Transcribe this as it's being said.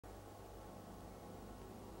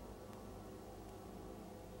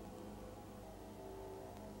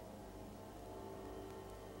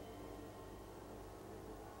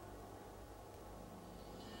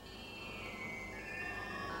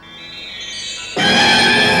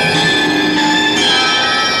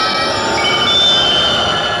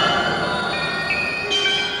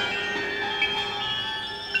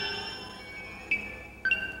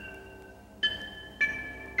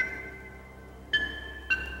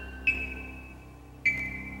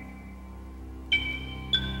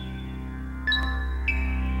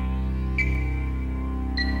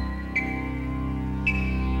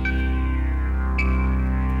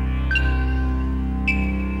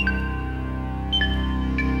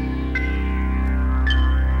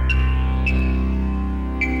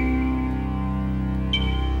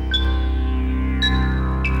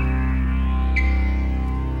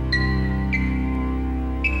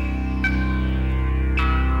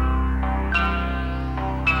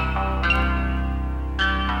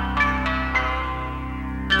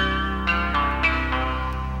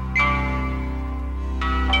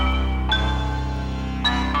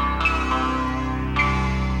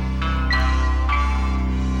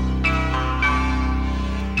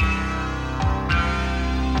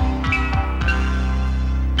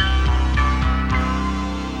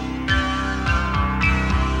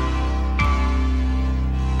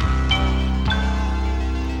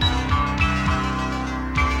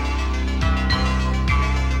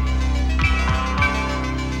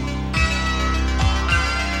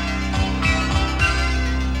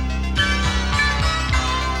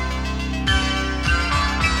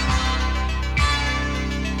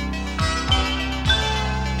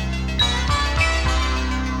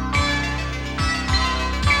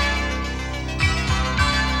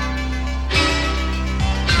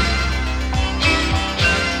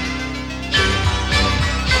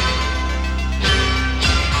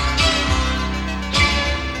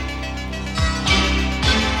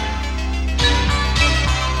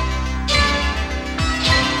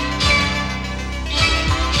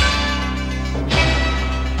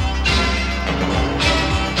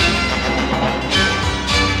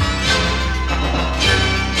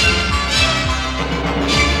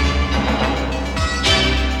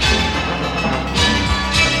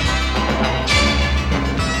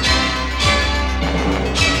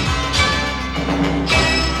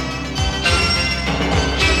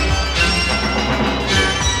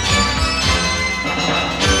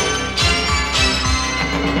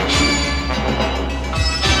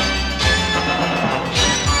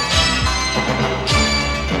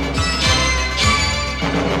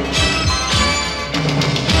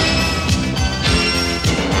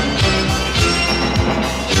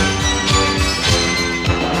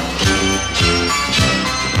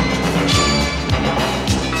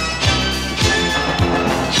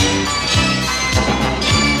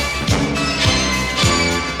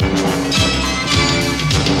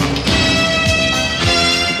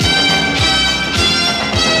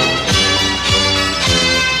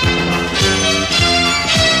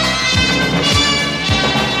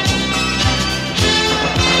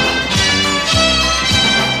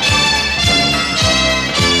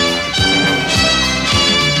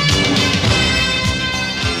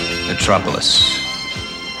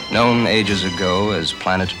Metropolis, known ages ago as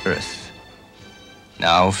planet Earth,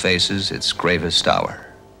 now faces its gravest hour.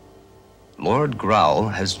 Lord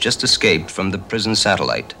Graal has just escaped from the prison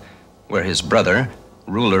satellite, where his brother,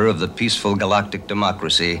 ruler of the peaceful galactic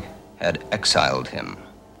democracy, had exiled him.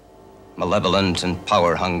 Malevolent and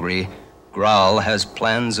power-hungry, Graal has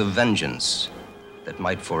plans of vengeance that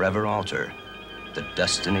might forever alter the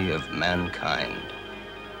destiny of mankind.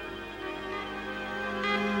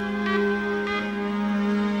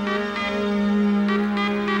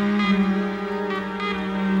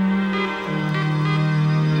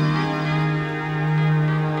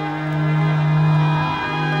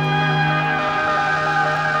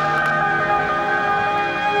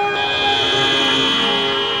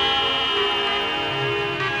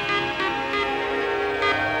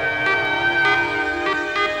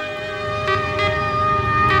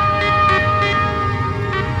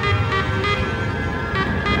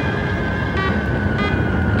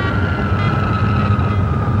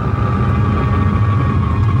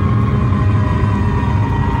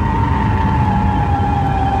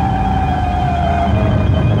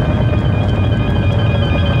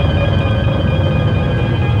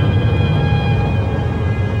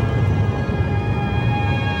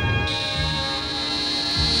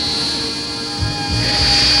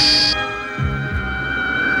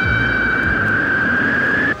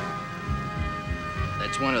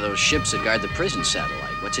 One of those ships that guard the prison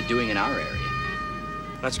satellite. What's it doing in our area?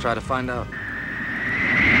 Let's try to find out.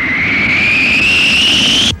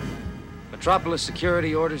 Metropolis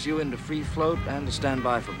security orders you into free float and to stand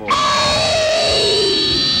by for boarding.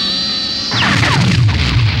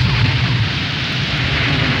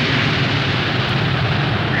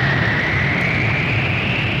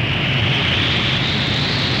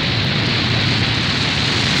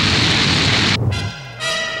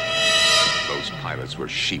 Were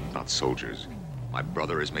sheep, not soldiers. My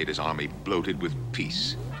brother has made his army bloated with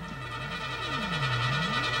peace.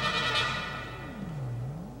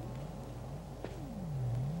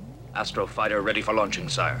 Astrofighter ready for launching,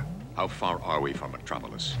 sire. How far are we from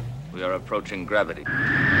Metropolis? We are approaching gravity.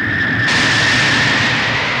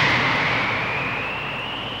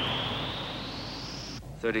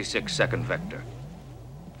 36-second vector.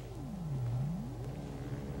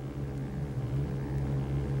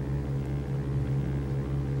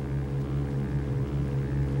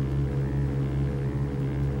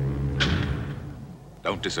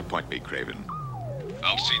 Don't disappoint me, Craven.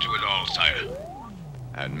 I'll see to it all, sire.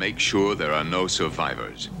 And make sure there are no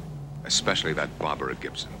survivors, especially that Barbara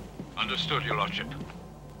Gibson. Understood, Your Lordship.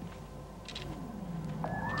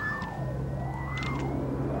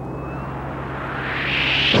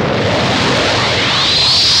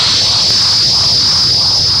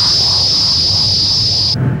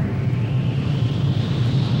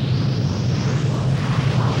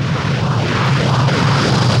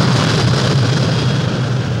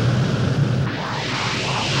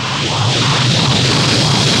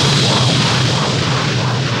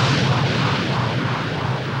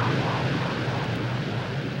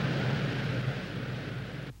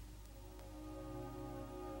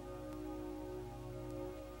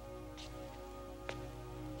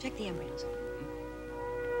 Check the embryos.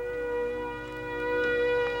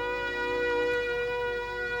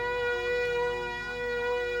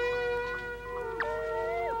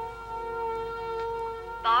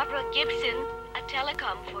 Barbara Gibson, a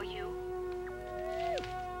telecom for you.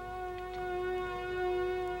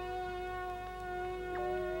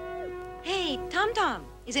 Hey, Tom-Tom,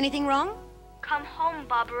 is anything wrong? Come home,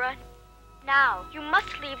 Barbara. Now, you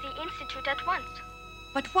must leave the Institute at once.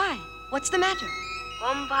 But why? What's the matter?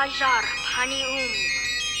 Om Bajar Pani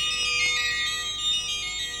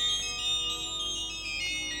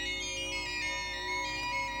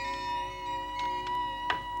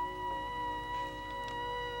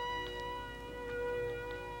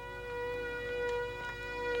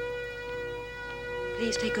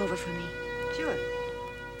Please take over for me. Sure.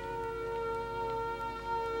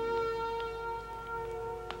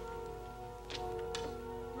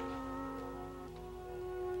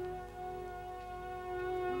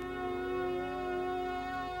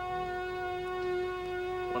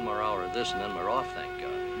 One more hour of this and then we're off, thank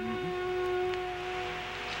God.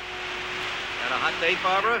 Had a hot date,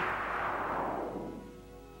 Barbara?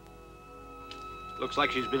 Looks like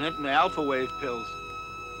she's been hitting the alpha wave pills.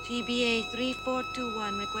 GBA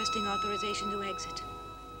 3421 requesting authorization to exit.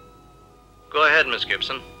 Go ahead, Miss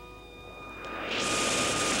Gibson.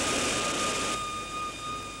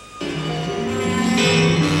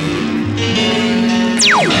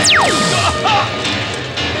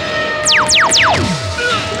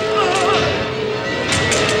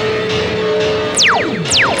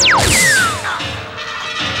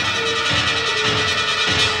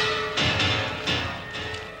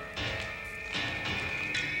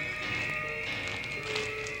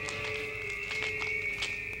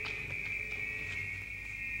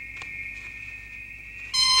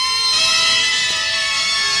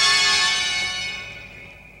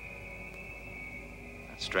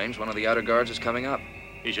 strange. One of the outer guards is coming up.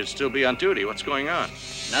 He should still be on duty. What's going on?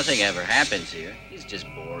 Nothing ever happens here. He's just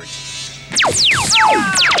bored.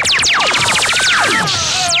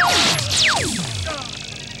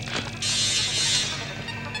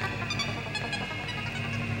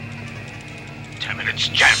 Damn it, it's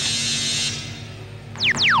jammed.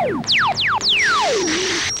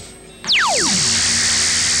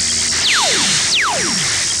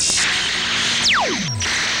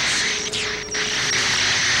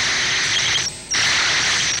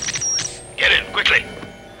 Get in, quickly.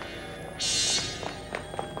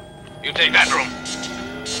 You take that room.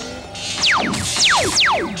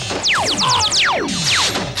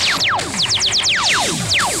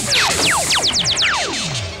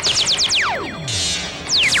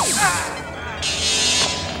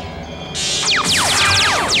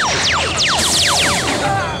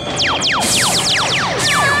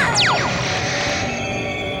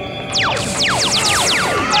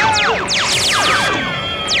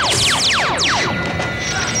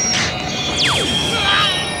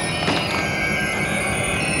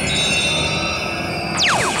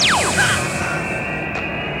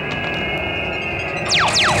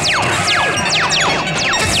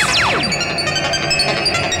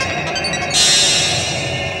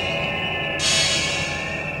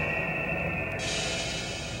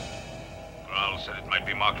 Graal said it might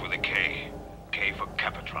be marked with a K. K for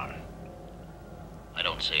Capitron. I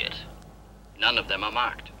don't see it. None of them are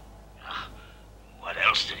marked. What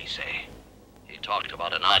else did he say? He talked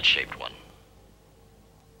about an odd-shaped one.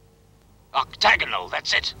 Octagonal,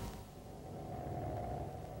 that's it.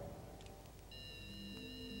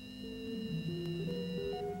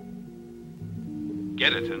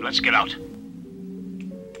 Get it, and let's get out.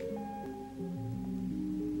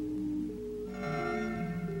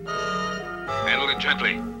 Handle it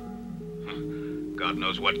gently. God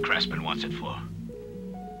knows what Craspin wants it for.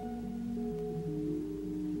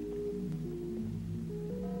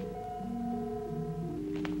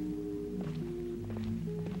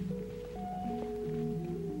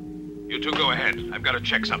 You two go ahead. I've got to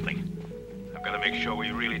check something. I've got to make sure we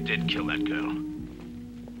really did kill that girl.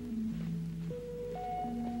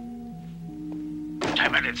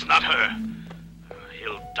 Damn it, it's not her.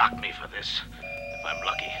 He'll dock me for this, if I'm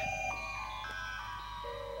lucky.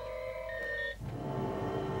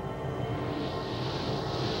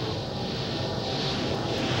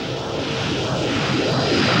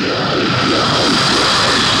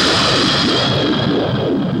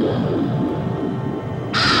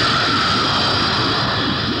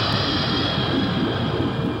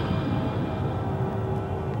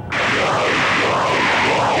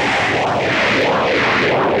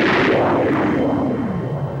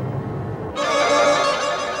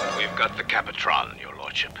 Capitron, your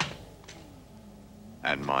lordship.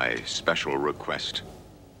 And my special request.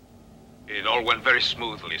 It all went very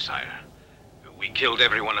smoothly, sire. We killed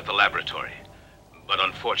everyone at the laboratory. But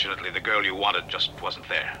unfortunately, the girl you wanted just wasn't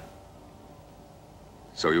there.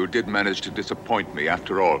 So you did manage to disappoint me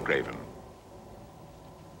after all, Graven.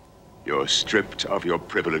 You're stripped of your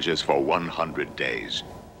privileges for 100 days.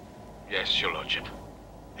 Yes, your lordship.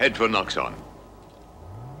 Head for Noxon.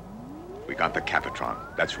 We got the Capitron.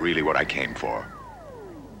 That's really what I came for.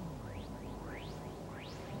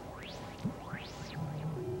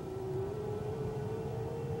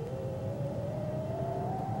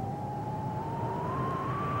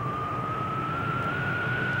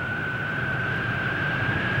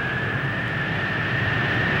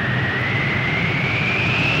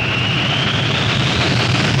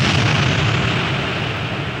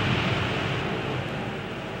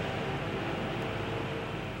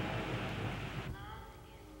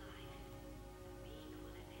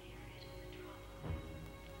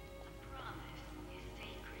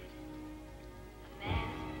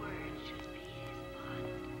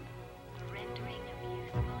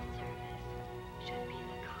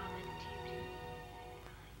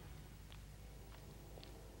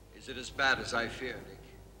 Is it as bad as I feared, Nick?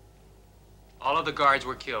 All of the guards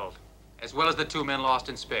were killed, as well as the 2 men lost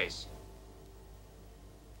in space.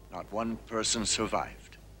 Not one person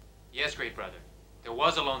survived. Yes, great brother. There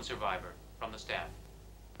was a lone survivor from the staff.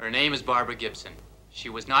 Her name is Barbara Gibson. She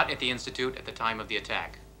was not at the Institute at the time of the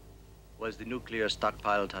attack. Was the nuclear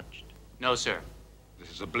stockpile touched? No, sir.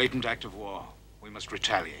 This is a blatant act of war. We must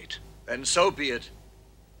retaliate. Then so be it.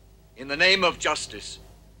 In the name of justice,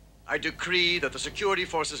 I decree that the security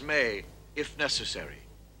forces may, if necessary,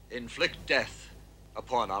 inflict death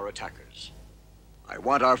upon our attackers. I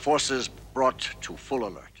want our forces brought to full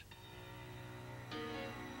alert.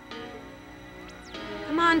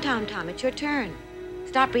 Come on, Tom Tom, it's your turn.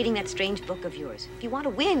 Stop reading that strange book of yours. If you want to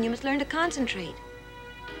win, you must learn to concentrate.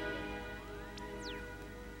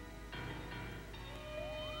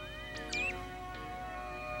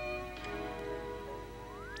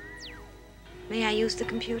 May I use the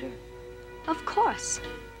computer? Of course.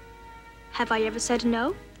 Have I ever said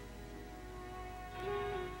no?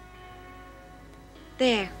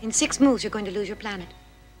 There, in 6 moves, you're going to lose your planet.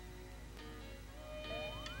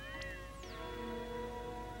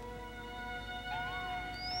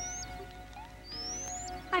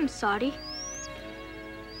 I'm sorry.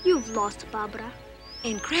 You've lost, Barbara.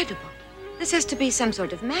 Incredible. This has to be some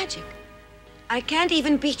sort of magic. I can't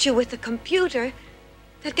even beat you with a computer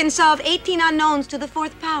that can solve 18 unknowns to the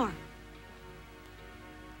 4th power.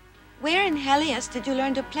 Where in Helios did you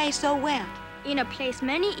learn to play so well? In a place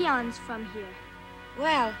many eons from here.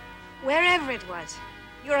 Well, wherever it was,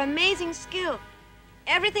 your amazing skill.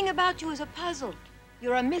 Everything about you is a puzzle.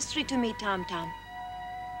 You're a mystery to me, Tom Tom.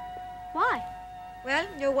 Why? Well,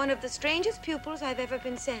 you're one of the strangest pupils I've ever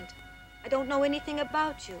been sent. I don't know anything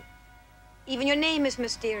about you. Even your name is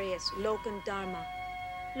mysterious, Lokan Dharma.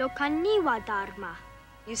 Lokaniwa Dharma.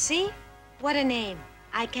 You see? What a name.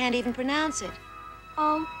 I can't even pronounce it.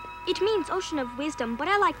 Oh, it means ocean of wisdom, but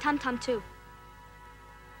I like Tom Tom too.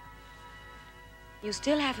 You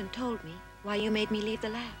still haven't told me why you made me leave the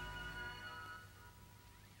lab.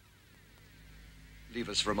 Leave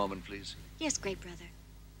us for a moment, please. Yes, great brother.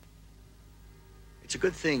 It's a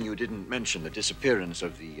good thing you didn't mention the disappearance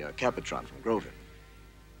of the Capitron from Groven.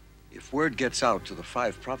 If word gets out to the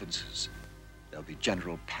 5 provinces, there'll be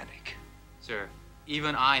general panic. Sir,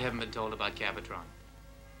 even I haven't been told about Capitron.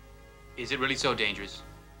 Is it really so dangerous?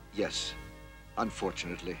 Yes,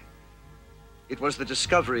 unfortunately. It was the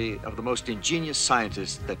discovery of the most ingenious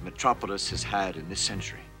scientist that Metropolis has had in this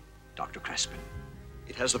century, Dr. Crespin.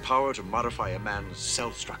 It has the power to modify a man's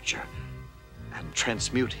cell structure and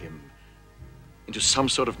transmute him into some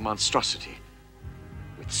sort of monstrosity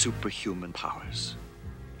with superhuman powers.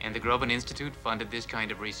 And the Groban Institute funded this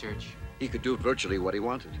kind of research? He could do virtually what he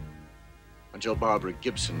wanted, until Barbara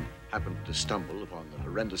Gibson happened to stumble upon the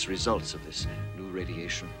horrendous results of this new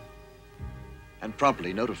radiation and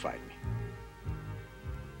promptly notified me.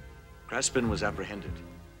 Crespin was apprehended,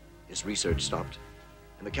 his research stopped,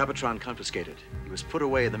 and the Capitron confiscated. He was put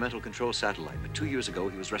away in the mental control satellite, but 2 years ago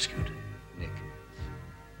he was rescued. Nick,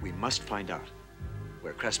 we must find out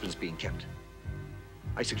where Crespin's being kept.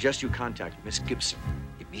 I suggest you contact Miss Gibson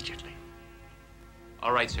immediately.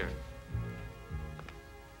 All right, sir.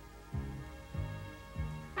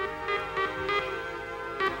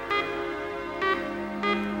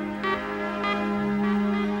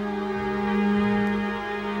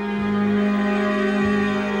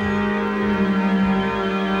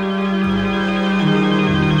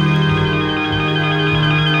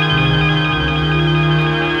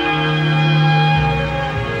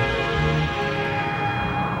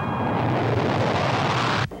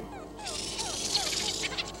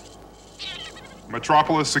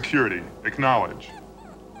 Metropolis Security, acknowledge.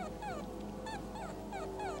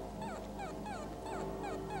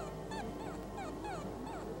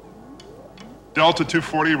 Delta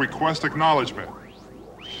 240, request acknowledgement.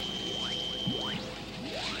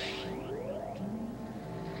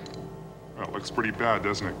 Well, it looks pretty bad,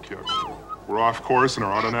 doesn't it, Kip? We're off course and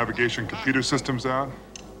our auto-navigation computer system's out,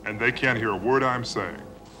 and they can't hear a word I'm saying.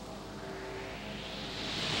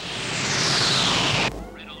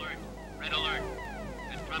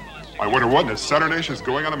 I wonder what in the Saturday is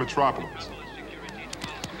going on in Metropolis.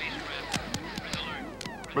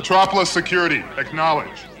 Metropolis Security,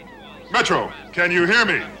 acknowledge. Metro, can you hear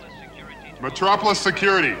me? Metropolis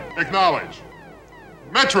Security, acknowledge.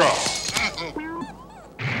 Metro!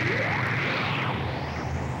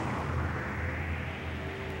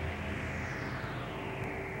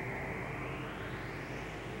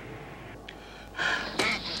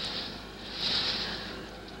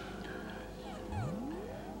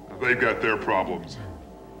 They've got their problems,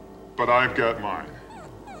 but I've got mine.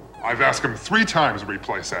 I've asked them 3 times to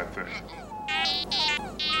replace that thing.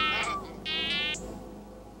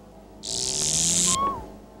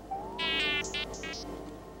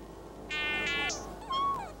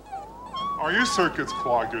 Are your circuits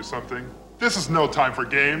clogged or something? This is no time for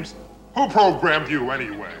games. Who programmed you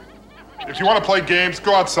anyway? If you want to play games,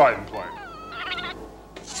 go outside and play.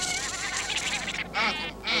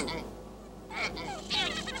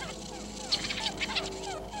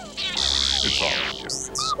 It's all right, kid.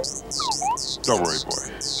 Don't worry, boy.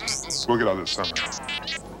 We'll get out of this somehow.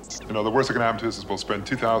 You know, the worst that can happen to us is we'll spend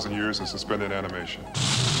 2,000 years in suspended animation.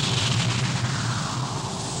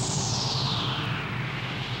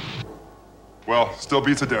 Well, still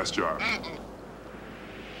beats a desk job.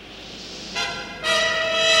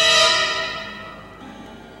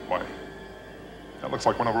 Why? That looks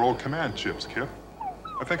like one of our old command chips, Kip.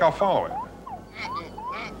 I think I'll follow it.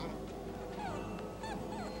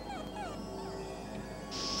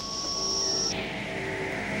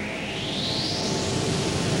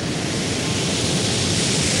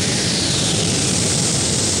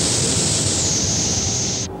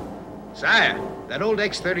 That old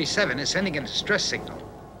X-37 is sending a distress signal.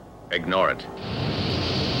 Ignore it.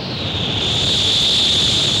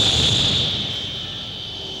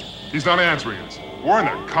 He's not answering us. Where in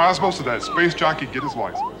the cosmos did that space jockey get his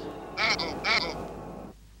license?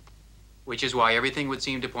 Which is why everything would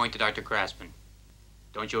seem to point to Dr. Craftsman.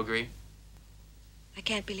 Don't you agree? I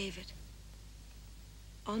can't believe it.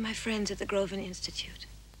 All my friends at the Groven Institute.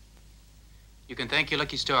 You can thank your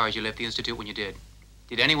lucky stars you left the Institute when you did.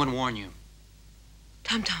 Did anyone warn you?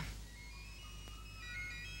 Tom-Tom.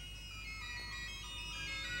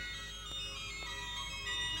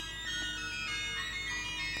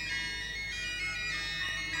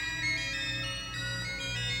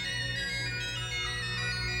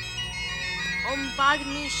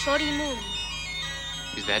 Ombagni Shorimun.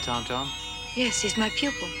 Is that Tom-Tom? Yes, he's my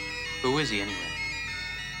pupil. Who is he, anyway?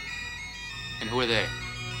 And who are they?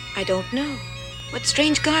 I don't know. What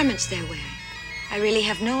strange garments they're wearing. I really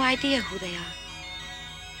have no idea who they are.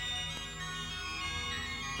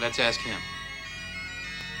 Let's ask him.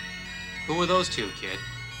 Who are those two, kid?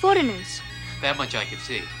 Foreigners. That much I could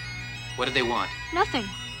see. What did they want? Nothing.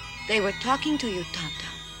 They were talking to you,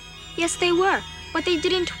 Tom-Tom. Yes, they were, but they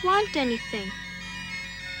didn't want anything.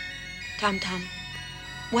 Tom-Tom,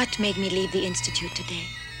 what made me leave the Institute today?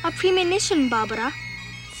 A premonition, Barbara.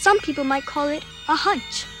 Some people might call it a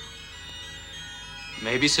hunch.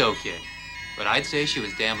 Maybe so, kid. But I'd say she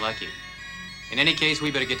was damn lucky. In any case, we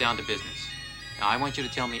better get down to business. Now, I want you to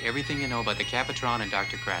tell me everything you know about the Capitron and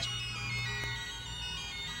Dr. Craftsman.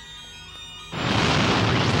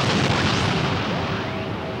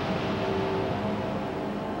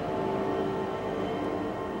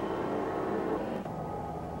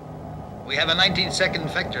 We have a 19-second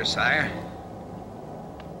vector, sire.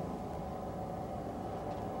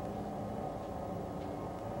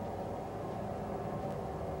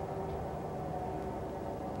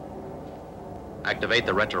 Activate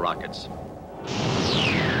the retro rockets.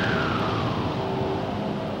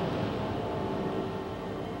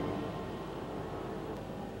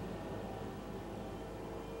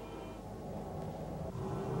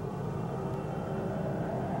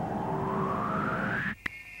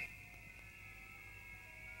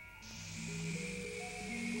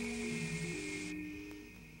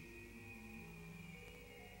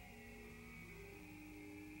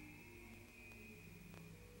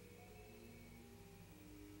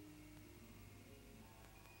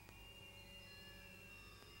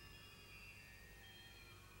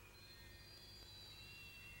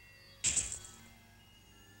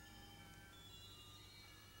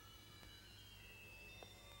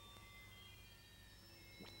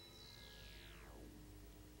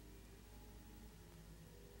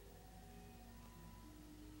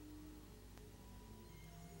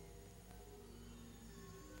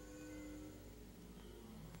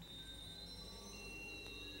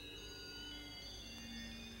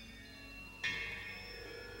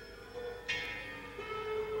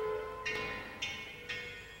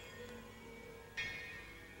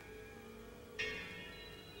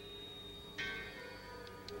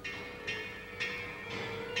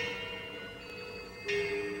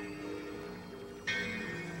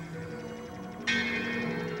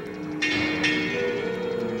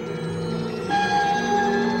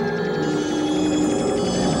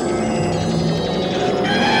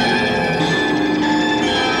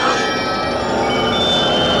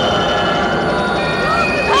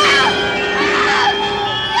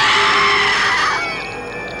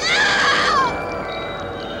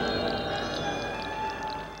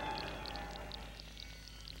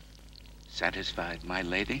 Satisfied, my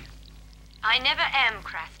lady? I never am,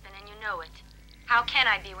 Craftsman, and you know it. How can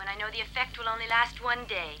I be when I know the effect will only last one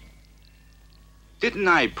day? Didn't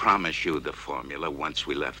I promise you the formula once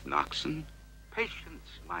we left Noxon? Patience,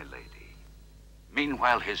 my lady.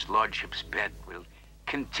 Meanwhile, his lordship's bed will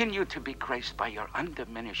continue to be graced by your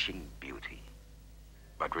undiminishing beauty.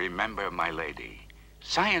 But remember, my lady,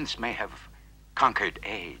 science may have conquered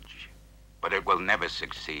age, but it will never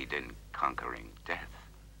succeed in conquering death.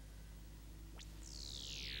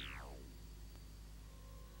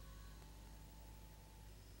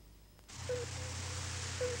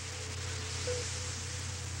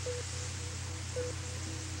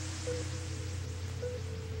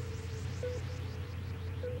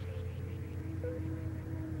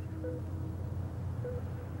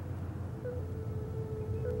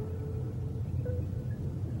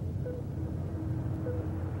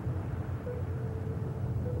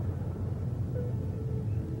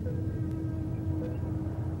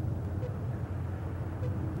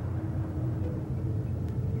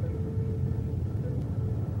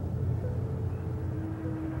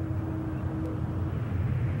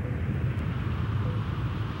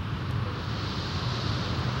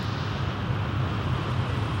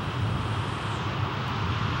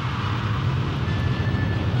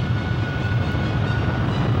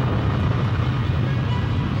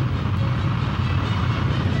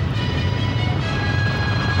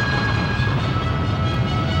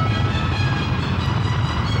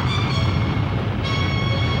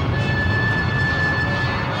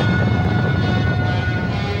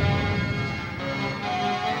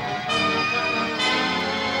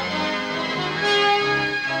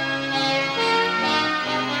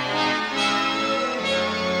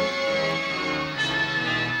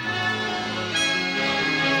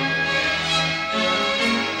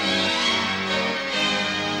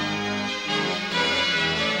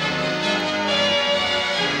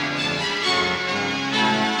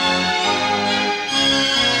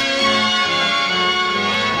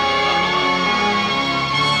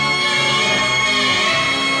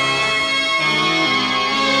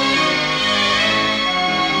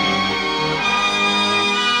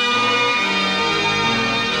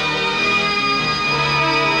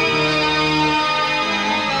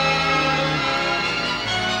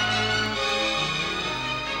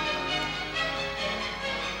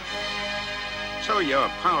 So your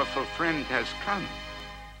powerful friend has come,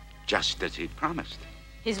 just as he promised.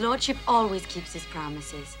 His lordship always keeps his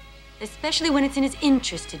promises, especially when it's in his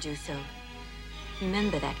interest to do so.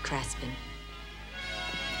 Remember that, Craspin.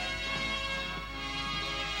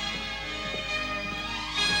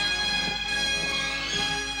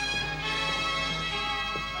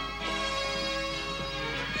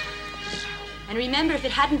 And remember, if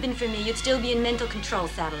it hadn't been for me, you'd still be in mental control,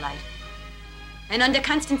 Satellite. And under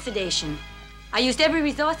constant sedation. I used every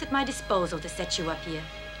resource at my disposal to set you up here.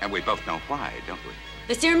 And we both know why, don't we?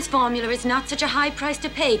 The serum's formula is not such a high price to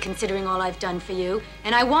pay, considering all I've done for you.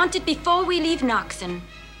 And I want it before we leave Noxon.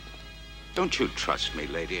 Don't you trust me,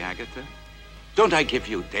 Lady Agatha? Don't I give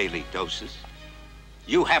you daily doses?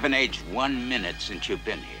 You haven't aged 1 minute since you've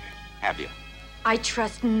been here, have you? I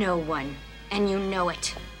trust no one, and you know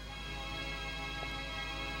it.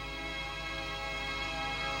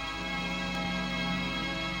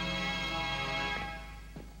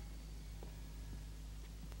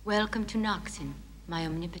 Welcome to Noxon, my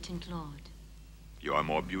omnipotent lord. You are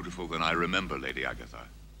more beautiful than I remember, Lady Agatha.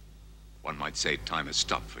 One might say time has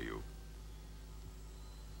stopped for you.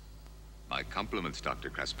 My compliments, Dr.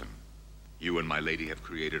 Crespin. You and my lady have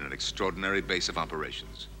created an extraordinary base of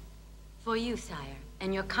operations. For you, sire,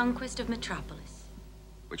 and your conquest of Metropolis.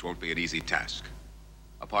 Which won't be an easy task.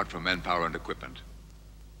 Apart from manpower and equipment,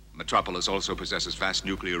 Metropolis also possesses vast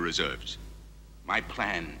nuclear reserves. My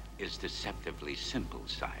plan is deceptively simple,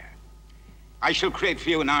 sire. I shall create for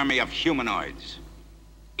you an army of humanoids.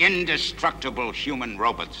 Indestructible human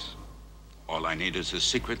robots. All I need is a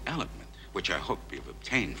secret element, which I hope you've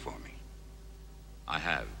obtained for me. I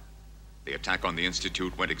have. The attack on the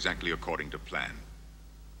Institute went exactly according to plan.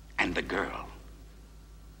 And the girl?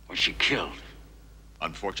 Was she killed?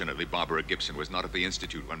 Unfortunately, Barbara Gibson was not at the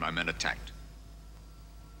Institute when my men attacked.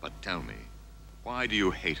 But tell me, why do you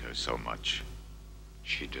hate her so much?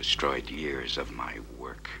 She destroyed years of my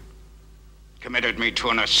work. Committed me to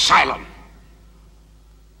an asylum.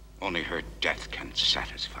 Only her death can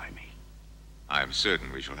satisfy me. I am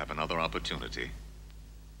certain we shall have another opportunity.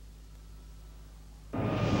 I'm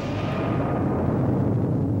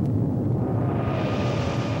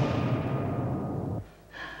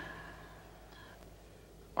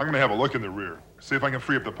gonna have a look in the rear, see if I can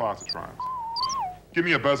free up the positrons. Give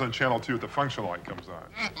me a buzz on channel 2 if the function light comes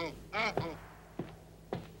on.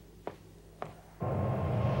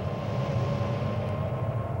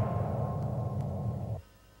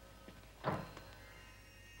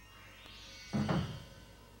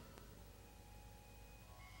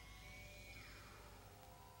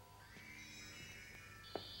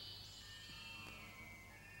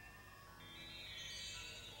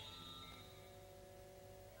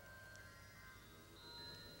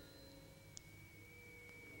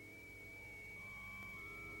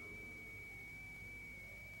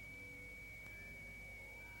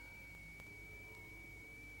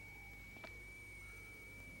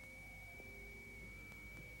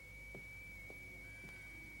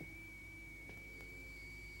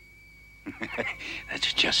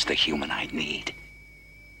 That's just the human I need.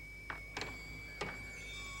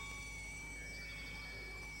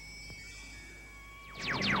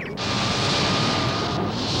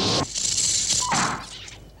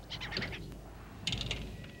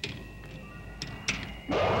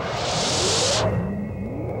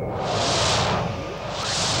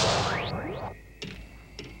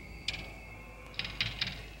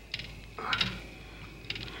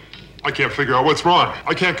 I can't figure out what's wrong.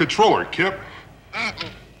 I can't control her, Kip.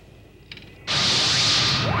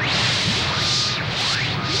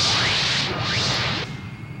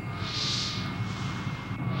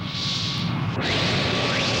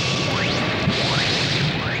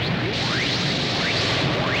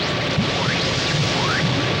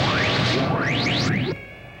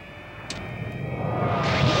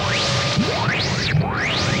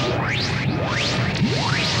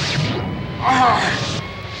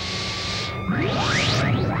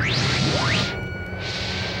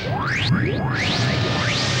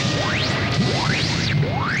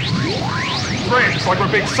 Great, it's like we're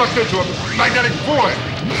being sucked into a magnetic void.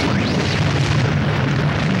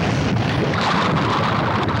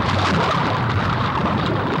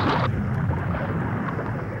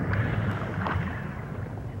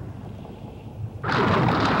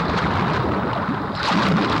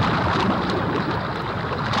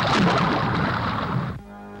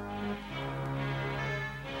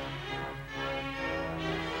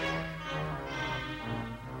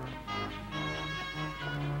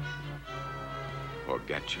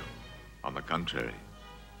 Forget you. On the contrary.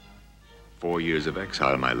 4 years of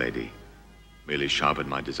exile, my lady, merely sharpened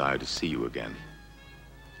my desire to see you again.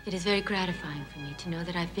 It is very gratifying for me to know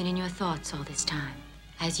that I've been in your thoughts all this time.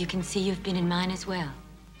 As you can see, you've been in mine as well.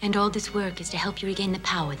 And all this work is to help you regain the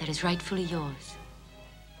power that is rightfully yours.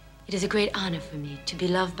 It is a great honor for me to be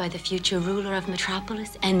loved by the future ruler of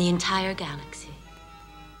Metropolis and the entire galaxy.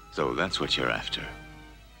 So that's what you're after.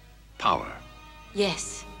 Power.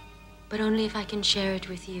 Yes, but only if I can share it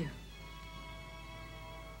with you.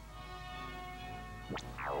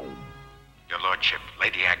 Your Lordship,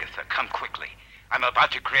 Lady Agatha, come quickly. I'm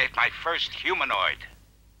about to create my first humanoid.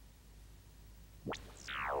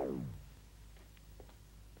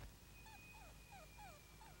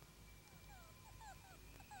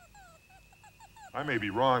 I may be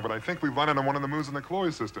wrong, but I think we've landed on one of the moons in the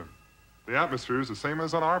Chloe system. The atmosphere is the same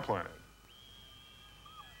as on our planet.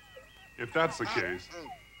 If that's the case,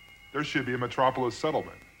 there should be a Metropolis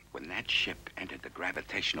settlement. When that ship entered the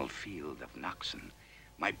gravitational field of Noxon,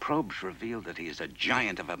 my probes revealed that he is a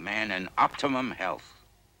giant of a man in optimum health.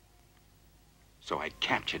 So I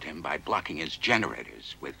captured him by blocking his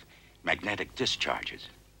generators with magnetic discharges.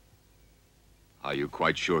 Are you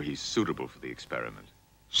quite sure he's suitable for the experiment?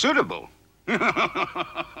 Suitable?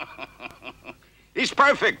 He's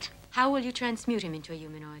perfect. How will you transmute him into a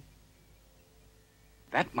humanoid?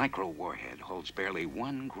 That micro-warhead holds barely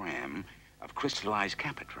 1 gram of crystallized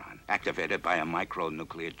Capitron, activated by a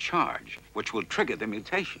micronuclear charge, which will trigger the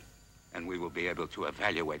mutation. And we will be able to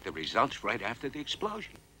evaluate the results right after the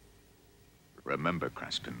explosion. Remember,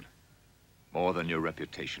 Craspin, more than your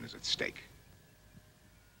reputation is at stake.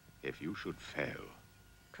 If you should fail...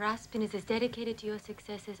 Craspin is as dedicated to your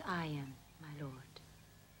success as I am, my lord.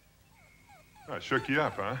 That shook you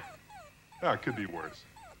up, huh? Yeah, it could be worse.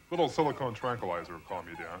 Little silicone tranquilizer will calm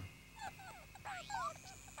you down.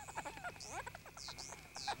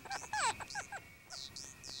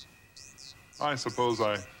 I suppose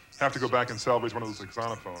I have to go back and salvage one of those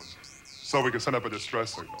exonophones so we can send up a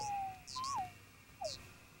distress signal.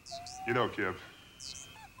 You know, Kip,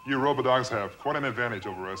 you robodogs have quite an advantage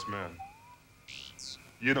over us men.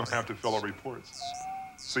 You don't have to fill our reports.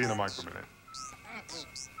 See you in a microminute.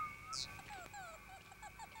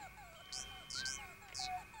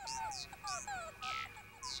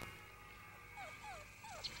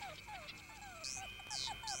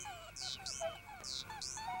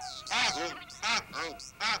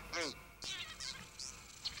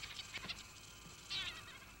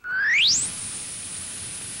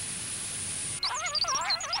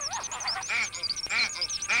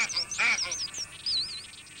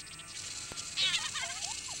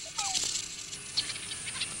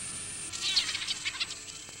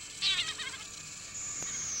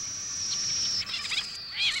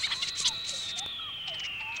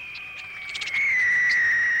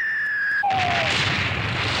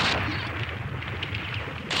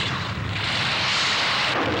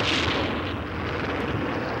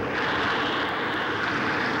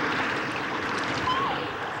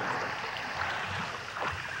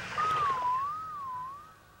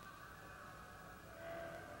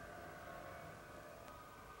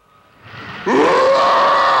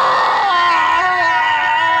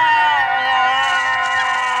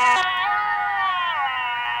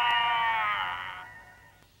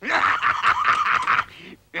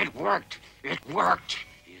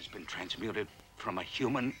 Transmuted from a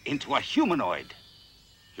human into a humanoid.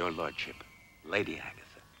 Your Lordship, Lady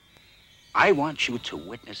Agatha, I want you to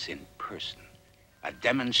witness in person a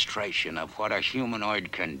demonstration of what a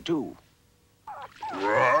humanoid can do.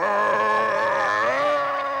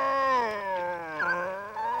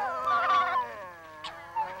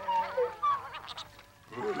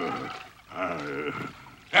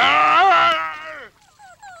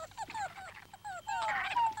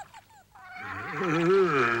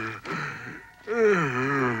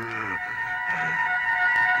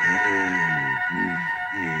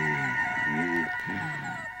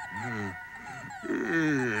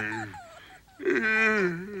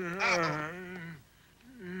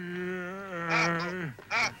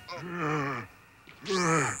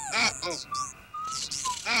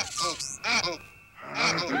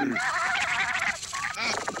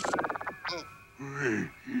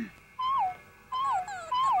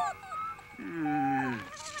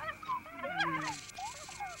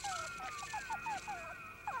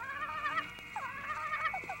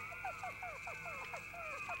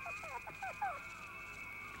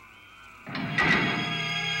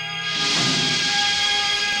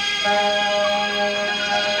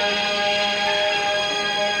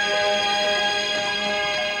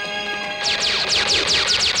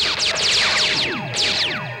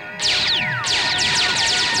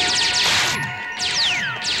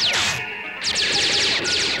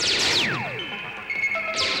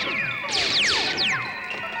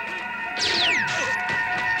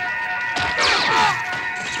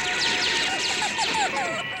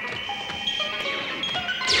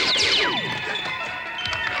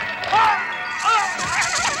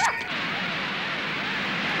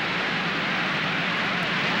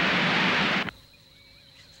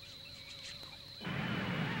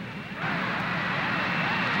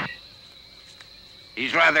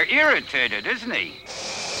 He's rather irritated, isn't he?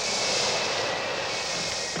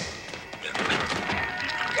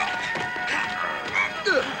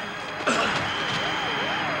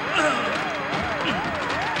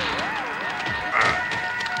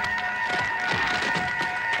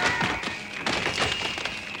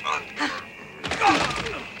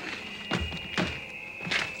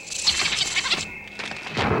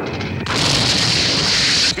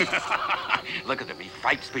 Look at him. He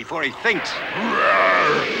fights before he thinks.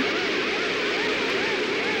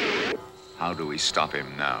 How do we stop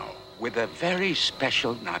him now? With a very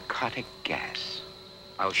special narcotic gas.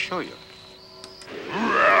 I'll show you.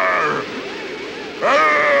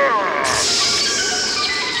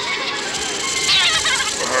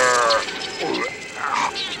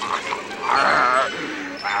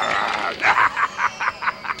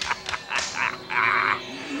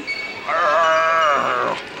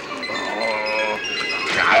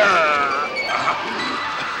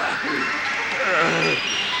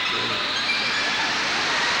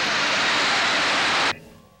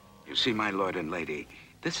 You see, my lord and lady,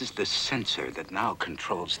 this is the sensor that now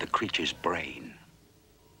controls the creature's brain.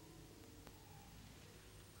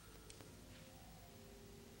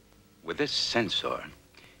 With this sensor,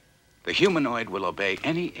 the humanoid will obey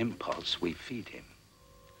any impulse we feed him.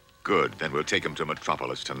 Good. Then we'll take him to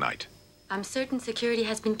Metropolis tonight. I'm certain security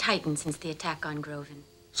has been tightened since the attack on Groven.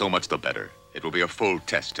 So much the better. It will be a full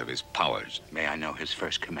test of his powers. May I know his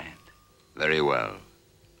first command? Very well.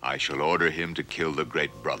 I shall order him to kill the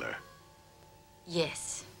Great Brother.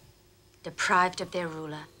 Yes. Deprived of their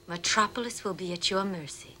ruler, Metropolis will be at your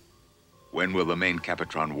mercy. When will the main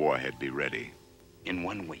Capitron warhead be ready? In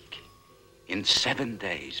 1 week. In 7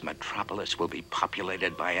 days, Metropolis will be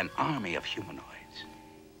populated by an army of humanoids.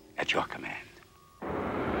 At your command.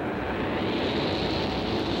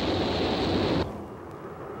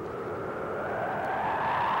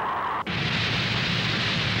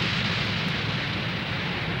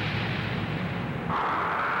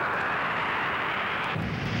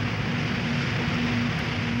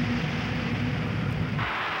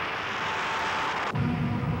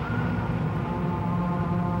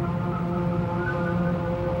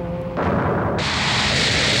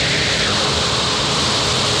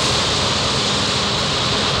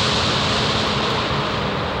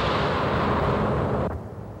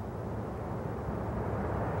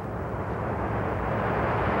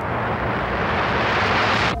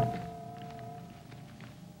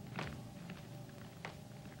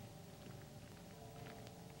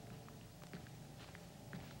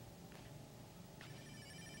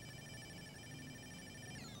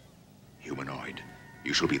 Humanoid,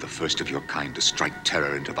 you shall be the first of your kind to strike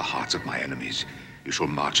terror into the hearts of my enemies. You shall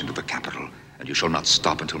march into the capital, and you shall not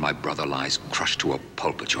stop until my brother lies crushed to a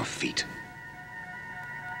pulp at your feet.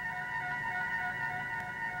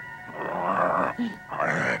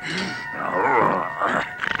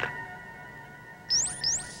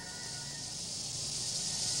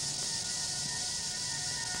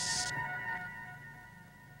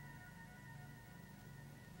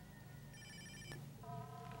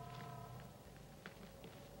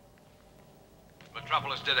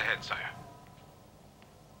 Metropolis dead ahead, sire.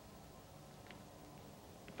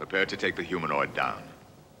 Prepare to take the humanoid down.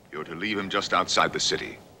 You're to leave him just outside the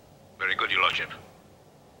city. Very good, your lordship.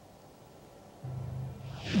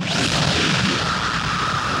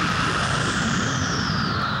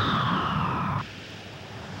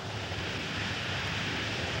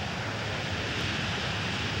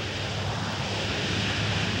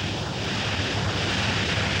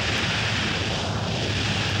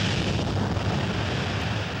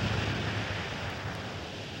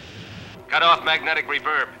 Cut off magnetic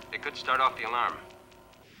reverb. It could start off the alarm.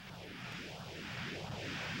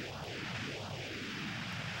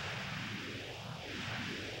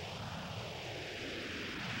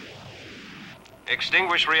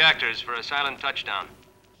 Extinguish reactors for a silent touchdown.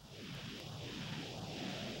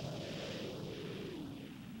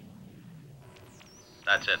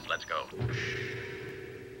 That's it. Let's go.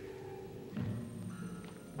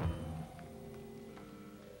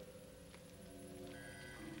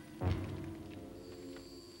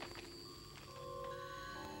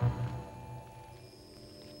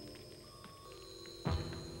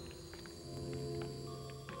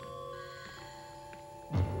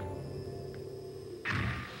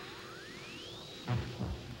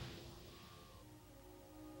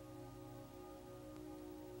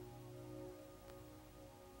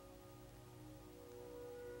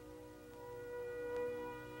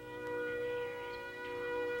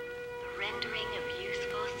 Rendering of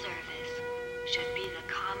useful service should be the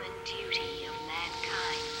common duty of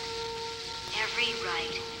mankind. Every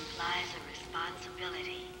right implies a responsibility.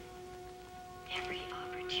 responsibility. Every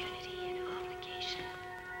opportunity and obligation.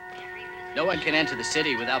 Every position. No one can enter the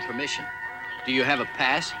city without permission. Do you have a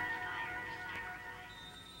pass?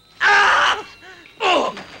 Ah!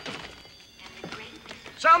 Oh!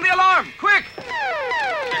 Sound the alarm, quick!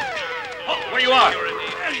 Oh, where you are?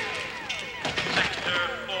 Sector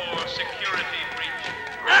 4, security breach.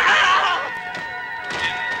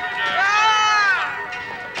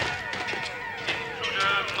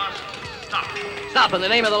 Intruder must stop. Stop in the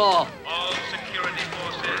name of the law. All security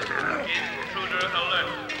forces, intruder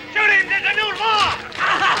alert. Shoot him! There's a new law!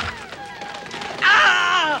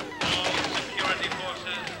 All security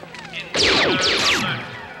forces, intruder alert.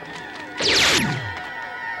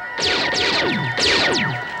 Sector 6,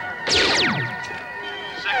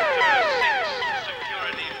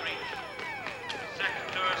 security breach.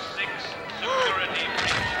 Sector 6, security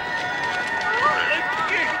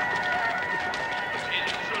breach.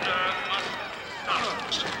 Intruder must stop.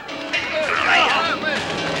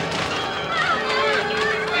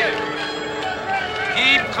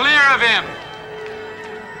 Keep clear of him.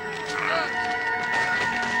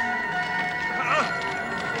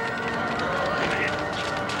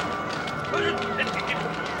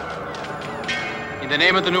 In the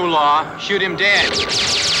name of the new law, shoot him dead.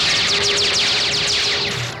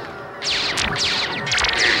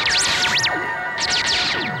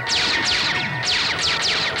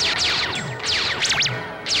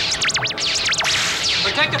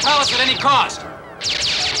 Protect the palace at any cost.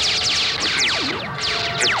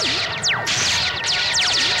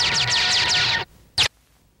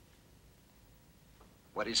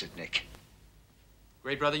 What is it, Nick?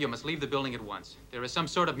 Great brother, you must leave the building at once. There is some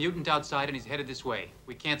sort of mutant outside and he's headed this way.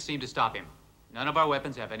 We can't seem to stop him. None of our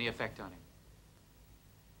weapons have any effect on him.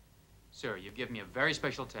 Sir, you've given me a very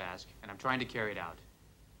special task, and I'm trying to carry it out.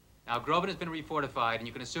 Now, Groban has been refortified, and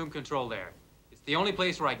you can assume control there. It's the only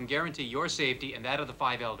place where I can guarantee your safety and that of the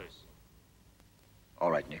 5 elders. All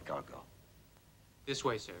right, Nick, I'll go. This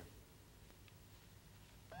way, sir.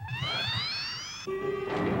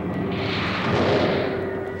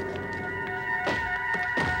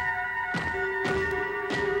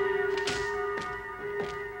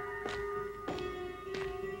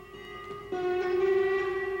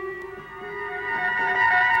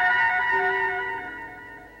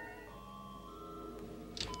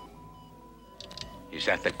 He's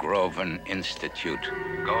at the Groven Institute.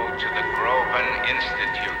 Go to the Groven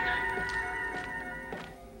Institute.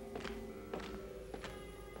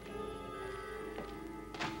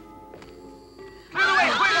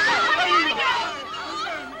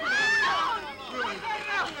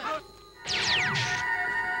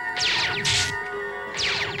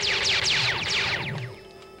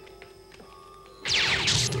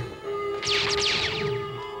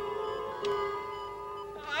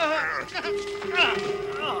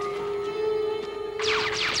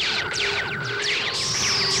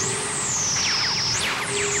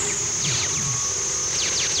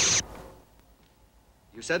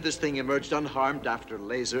 You said this thing emerged unharmed after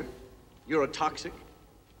laser, neurotoxic,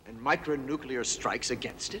 and micronuclear strikes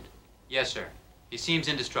against it? Yes, sir. He seems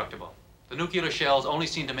indestructible. The nuclear shells only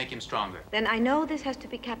seem to make him stronger. Then I know this has to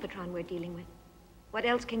be Capitron we're dealing with. What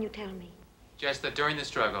else can you tell me? Just that during the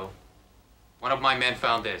struggle, one of my men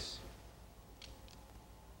found this.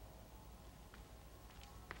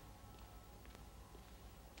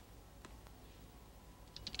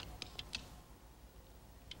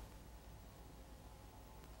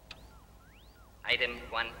 Item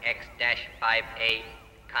 1X-5A,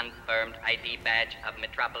 confirmed ID badge of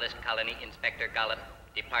Metropolis Colony Inspector Gollop,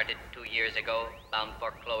 departed 2 years ago, bound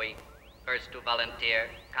for Chloe. First to volunteer,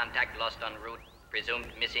 contact lost en route,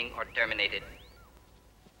 presumed missing or terminated.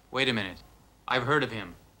 Wait a minute. I've heard of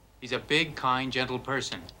him. He's a big, kind, gentle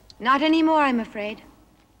person. Not anymore, I'm afraid.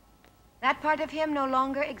 That part of him no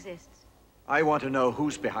longer exists. I want to know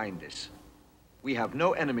who's behind this. We have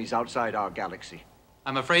no enemies outside our galaxy.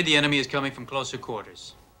 I'm afraid the enemy is coming from closer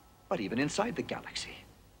quarters. But even inside the galaxy.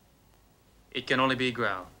 It can only be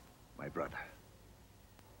Graal. My brother.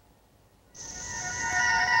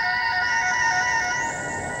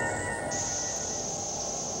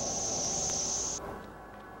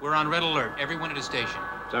 We're on red alert. Everyone at a station.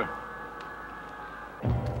 Sir.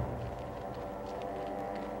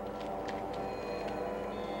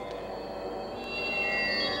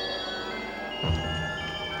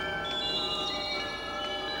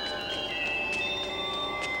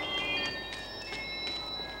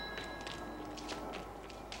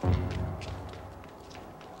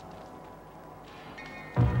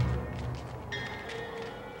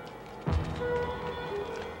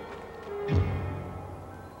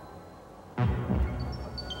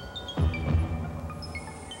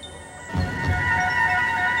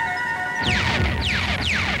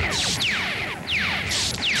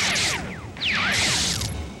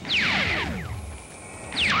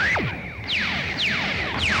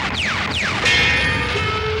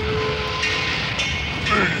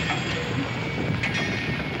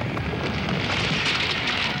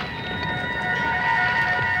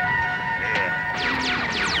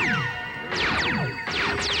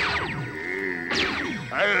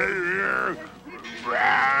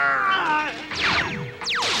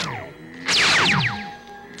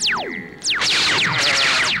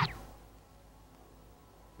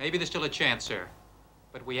 Maybe there's still a chance, sir.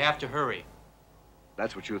 But we have to hurry.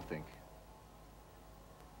 That's what you think.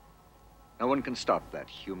 No one can stop that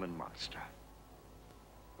human monster.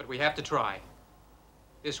 But we have to try.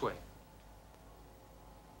 This way.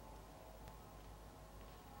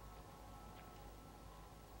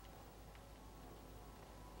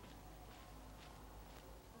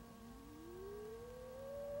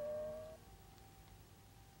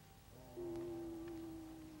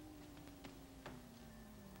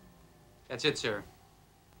 That's it, sir.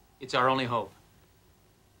 It's our only hope.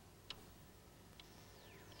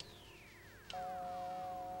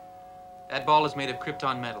 That ball is made of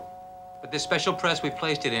krypton metal, but this special press we've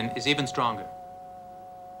placed it in is even stronger.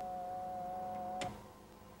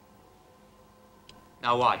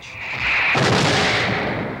 Now watch.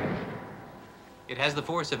 It has the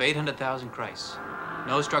force of 800,000 Christs.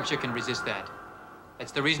 No structure can resist that.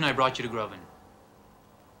 That's the reason I brought you to Groven.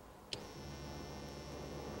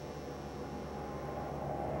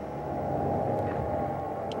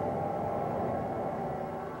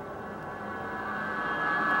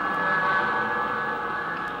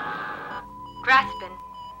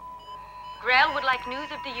 Graal would like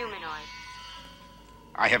news of the humanoid.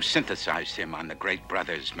 I have synthesized him on the Great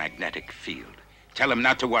Brother's magnetic field. Tell him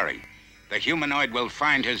not to worry. The humanoid will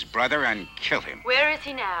find his brother and kill him. Where is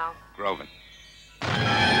he now? Groven.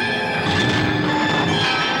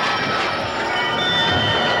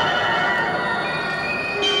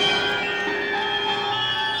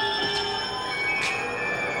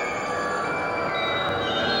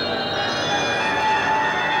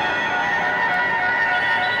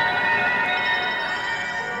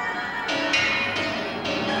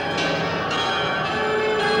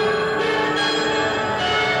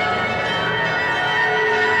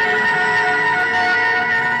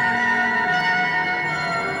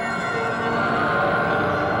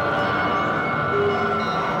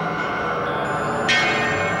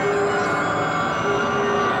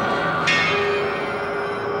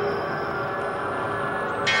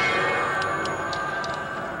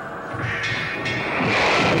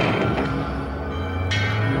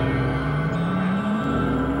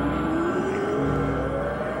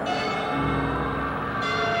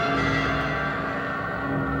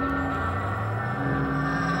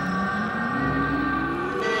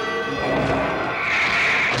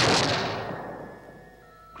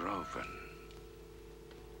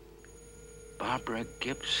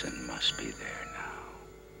 Gibson must be there now.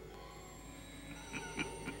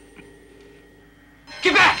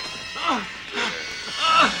 Get back!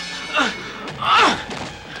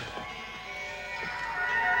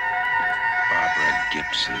 Barbara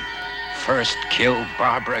Gibson. First kill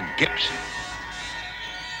Barbara Gibson.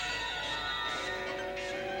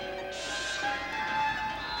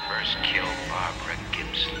 First kill Barbara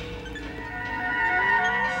Gibson.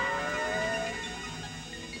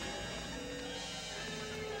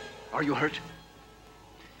 Are you hurt?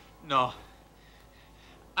 No.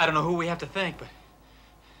 I don't know who we have to thank, but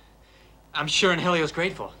I'm sure Angelio's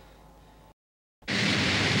grateful.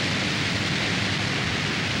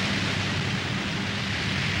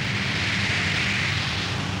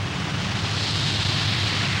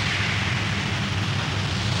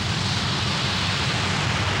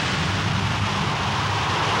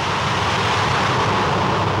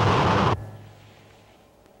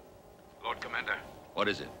 Lord Commander. What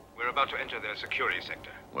is it? We're about to enter their security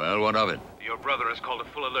sector. Well, what of it? Your brother has called a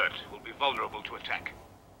full alert. We'll be vulnerable to attack.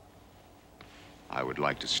 I would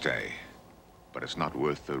like to stay, but it's not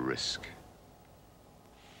worth the risk.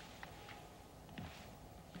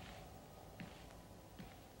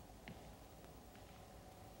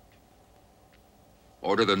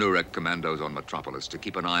 Order the Nurek commandos on Metropolis to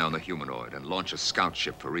keep an eye on the humanoid and launch a scout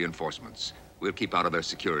ship for reinforcements. We'll keep out of their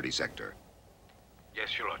security sector.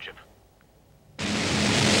 Yes, Your Lordship.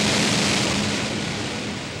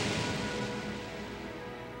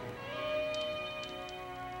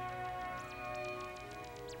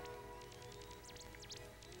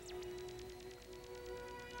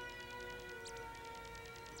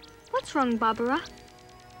 What's wrong, Barbara?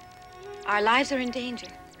 Our lives are in danger,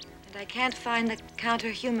 and I can't find the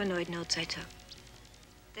counter-humanoid notes I took.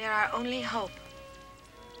 They're our only hope.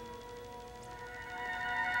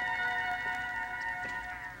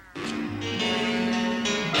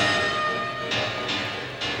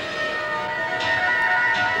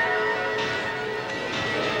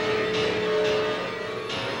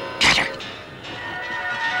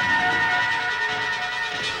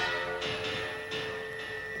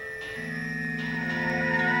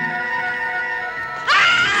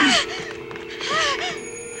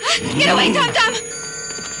 Get away, Tum-Tum!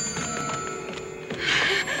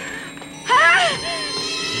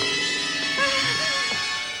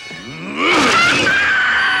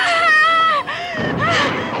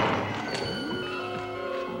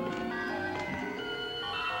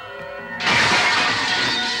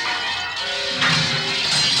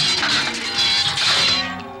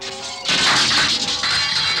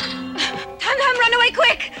 me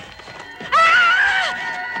quick! Ah!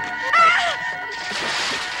 Ah!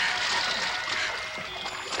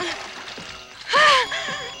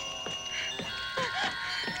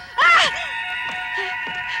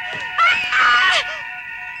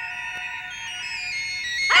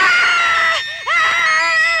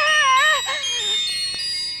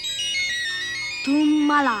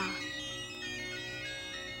 Tumala.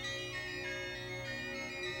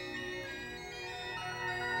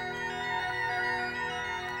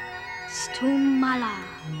 Stumala.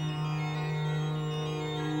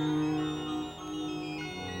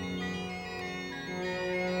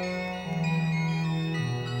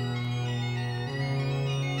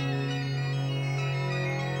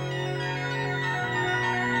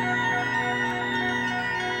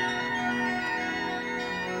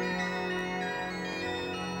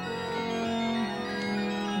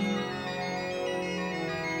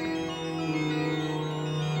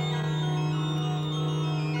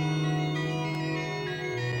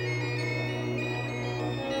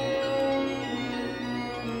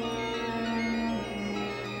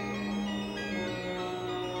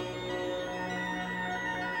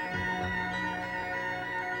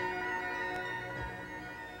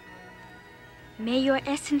 May your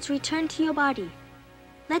essence return to your body.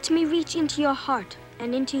 Let me reach into your heart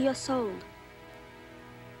and into your soul.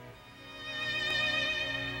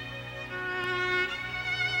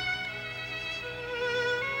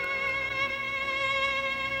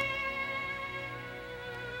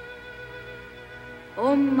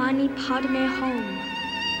 Om Mani Padme Hum.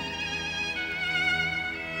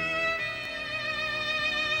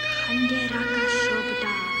 Khanderaka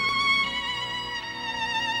Shobda.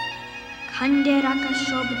 Khanderaka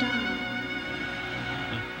Shobda.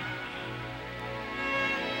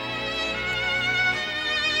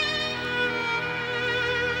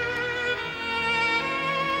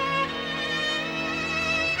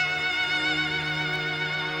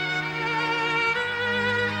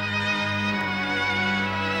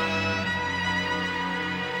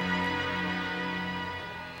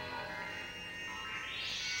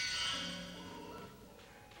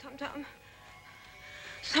 Tom.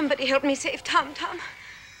 Somebody help me save Tom. Tom.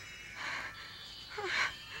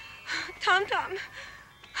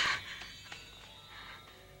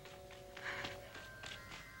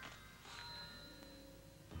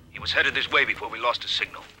 He was headed this way before we lost his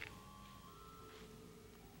signal.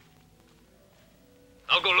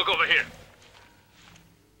 I'll go look over here.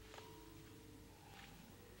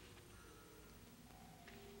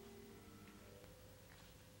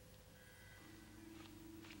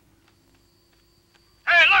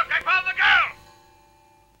 Hey, look! I found the girl!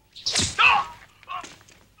 Stop!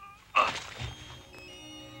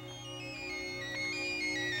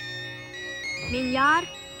 Minyar,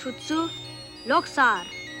 Tutsu, Loksar.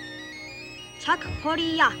 Chak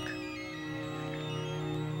Poriyak.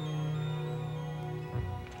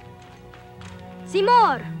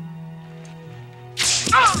 Simor.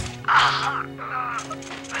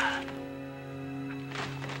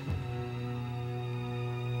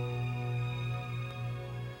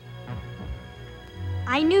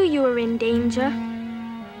 I knew you were in danger.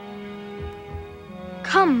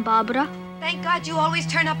 Come, Barbara. Thank God you always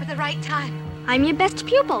turn up at the right time. I'm your best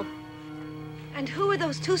pupil. And who are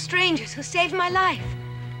those two strangers who saved my life?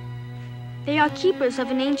 They are keepers of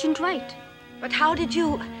an ancient rite. But how did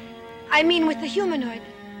you... I mean with the humanoid?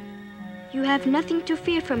 You have nothing to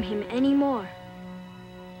fear from him anymore.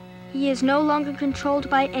 He is no longer controlled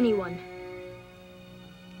by anyone.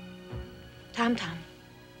 Tom.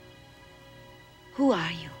 Who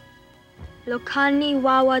are you? Lokani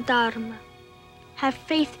Wawa Dharma. Have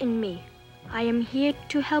faith in me. I am here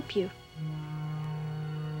to help you.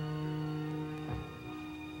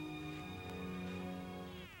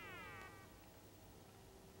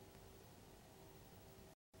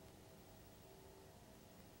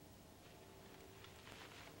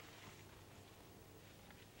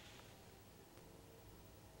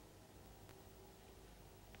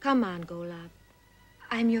 Come on, Golab.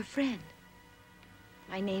 I'm your friend.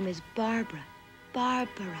 My name is Barbara.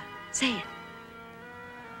 Barbara. Say it.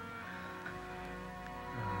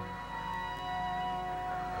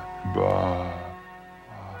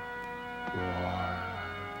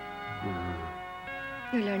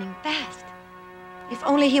 You're learning fast. If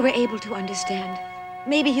only he were able to understand.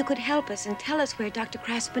 Maybe he could help us and tell us where Dr.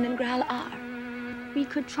 Craspin and Graal are. We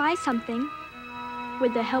could try something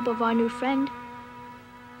with the help of our new friend.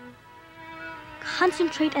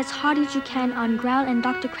 Concentrate as hard as you can on Graal and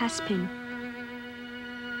Dr. Craspin.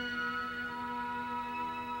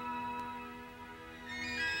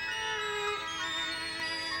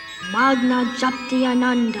 Magna Japti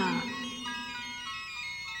Ananda.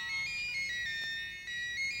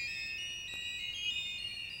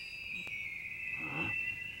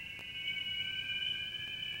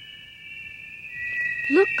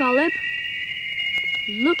 Look, Golub.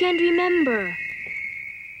 Look and remember.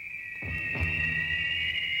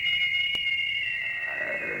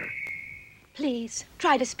 Please,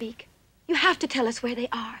 try to speak. You have to tell us where they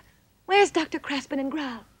are. Where's Dr. Craspin and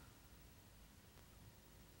Graal?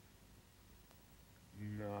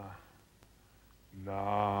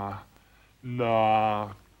 Noxon.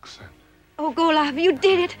 Oh, Golub, you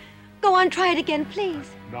did it. Go on, try it again,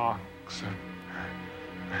 please. Noxon.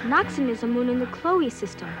 Noxon is a moon in the Chloe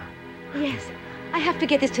system. Yes, I have to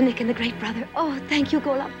get this to Nick and the Great Brother. Oh, thank you,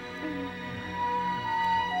 Golub.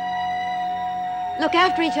 Look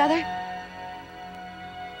after each other.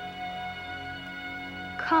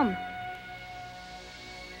 Come.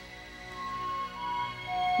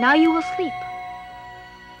 Now you will sleep.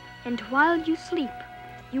 And while you sleep,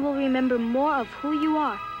 you will remember more of who you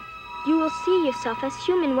are. You will see yourself as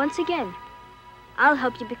human once again. I'll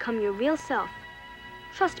help you become your real self.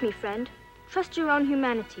 Trust me, friend. Trust your own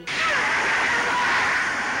humanity.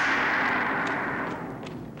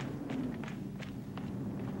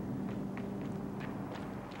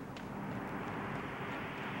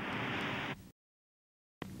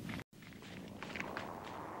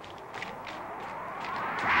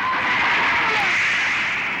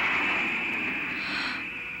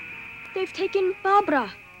 They've taken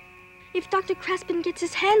Barbara. If Dr. Craspin gets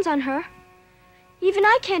his hands on her, even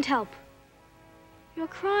I can't help. You're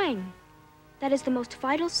crying. That is the most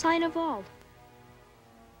vital sign of all.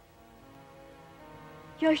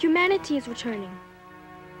 Your humanity is returning.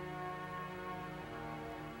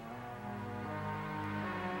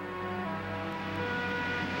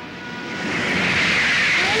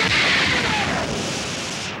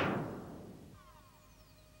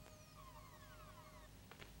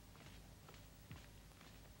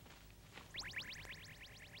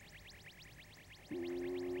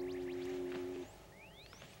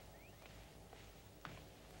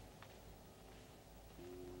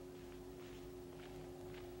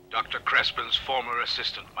 Dr. Crespin's former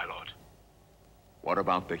assistant, my lord. What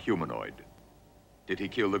about the humanoid? Did he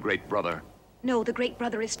kill the Great Brother? No, the Great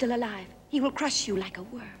Brother is still alive. He will crush you like a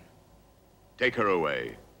worm. Take her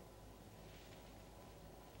away.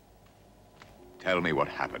 Tell me what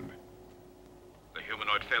happened. The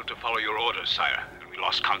humanoid failed to follow your orders, sire, and we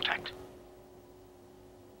lost contact.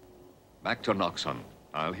 Back to Noxon.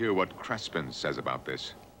 I'll hear what Crespin says about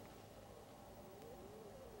this.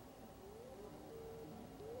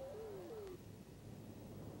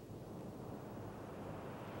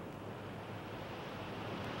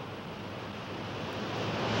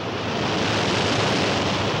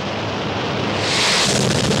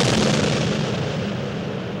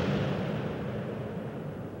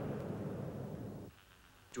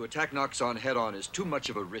 To attack Noxon head-on is too much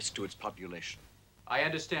of a risk to its population. I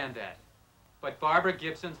understand that. But Barbara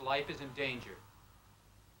Gibson's life is in danger.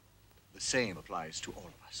 The same applies to all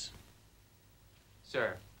of us.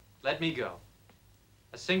 Sir, let me go.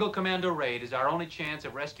 A single commando raid is our only chance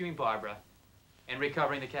of rescuing Barbara and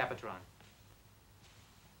recovering the Capitron.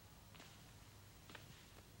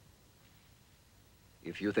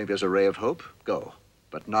 If you think there's a ray of hope, go.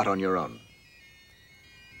 But not on your own.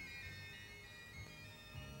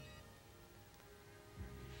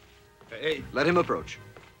 Hey, let him approach.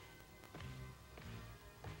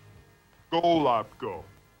 Golub, go.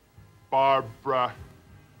 Barbara,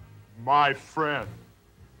 my friend.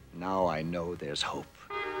 Now I know there's hope.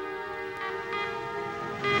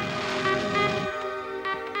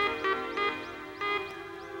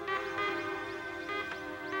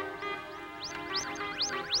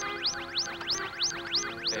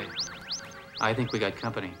 Hey, I think we got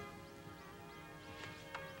company.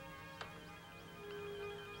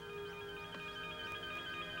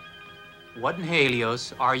 What in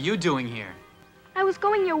Helios are you doing here? I was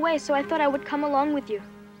going your way, so I thought I would come along with you.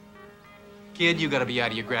 Kid, you gotta be out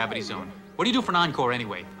of your gravity zone. What do you do for an encore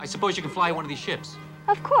anyway? I suppose you can fly one of these ships.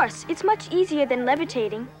 Of course, it's much easier than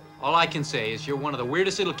levitating. All I can say is you're one of the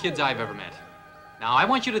weirdest little kids I've ever met. Now, I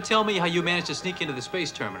want you to tell me how you managed to sneak into the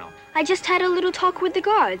space terminal. I just had a little talk with the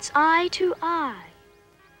guards, eye to eye.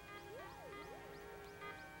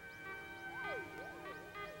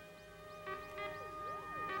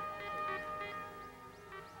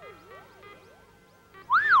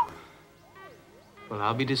 Well,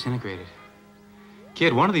 I'll be disintegrated.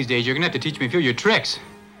 Kid, one of these days you're gonna have to teach me a few of your tricks.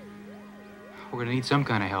 We're gonna need some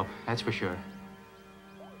kind of help, that's for sure.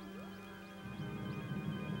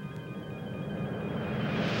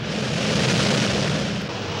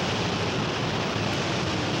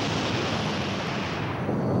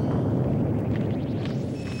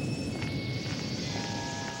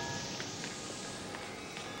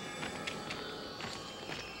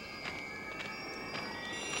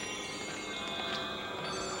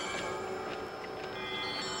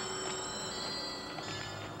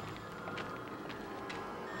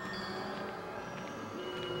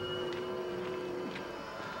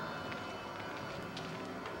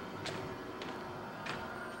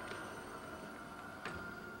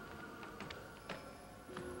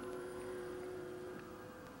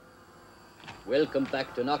 Welcome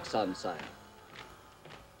back to Noxon, sire.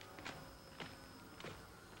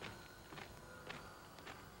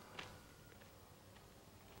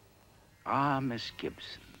 Ah, Miss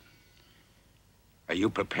Gibson. Are you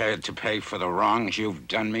prepared to pay for the wrongs you've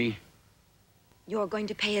done me? You're going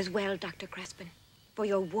to pay as well, Dr. Crespin, for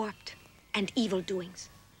your warped and evil doings.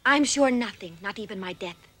 I'm sure nothing, not even my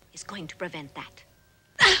death, is going to prevent that.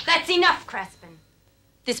 That's enough, Crespin.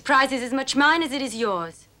 This prize is as much mine as it is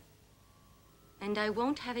yours. And I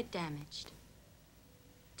won't have it damaged.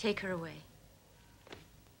 Take her away.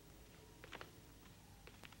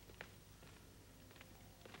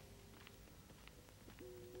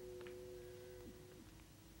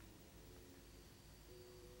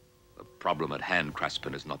 The problem at hand,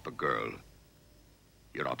 Crespin, is not the girl.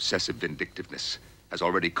 Your obsessive vindictiveness has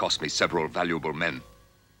already cost me several valuable men.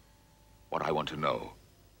 What I want to know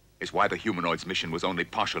is why the humanoid's mission was only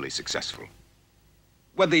partially successful.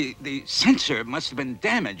 Well, the sensor must have been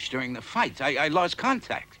damaged during the fight. I lost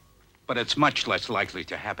contact. But it's much less likely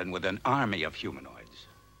to happen with an army of humanoids.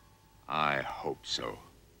 I hope so.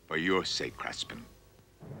 For your sake, Crespin.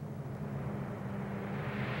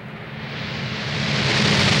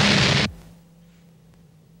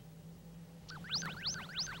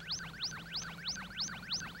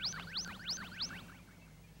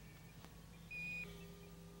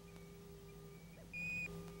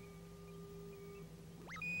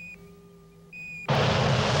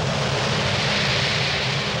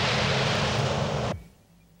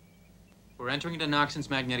 We're entering into Noxon's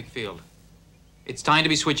magnetic field. It's time to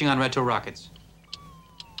be switching on retro rockets.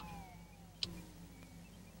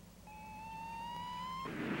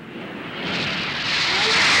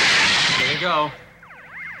 There they go.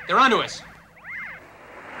 They're onto us.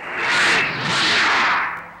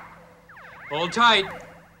 Hold tight.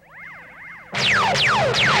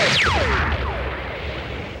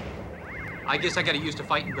 I guess I got used to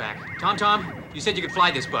fighting back. Tom, you said you could fly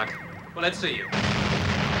this buck. Well, let's see you.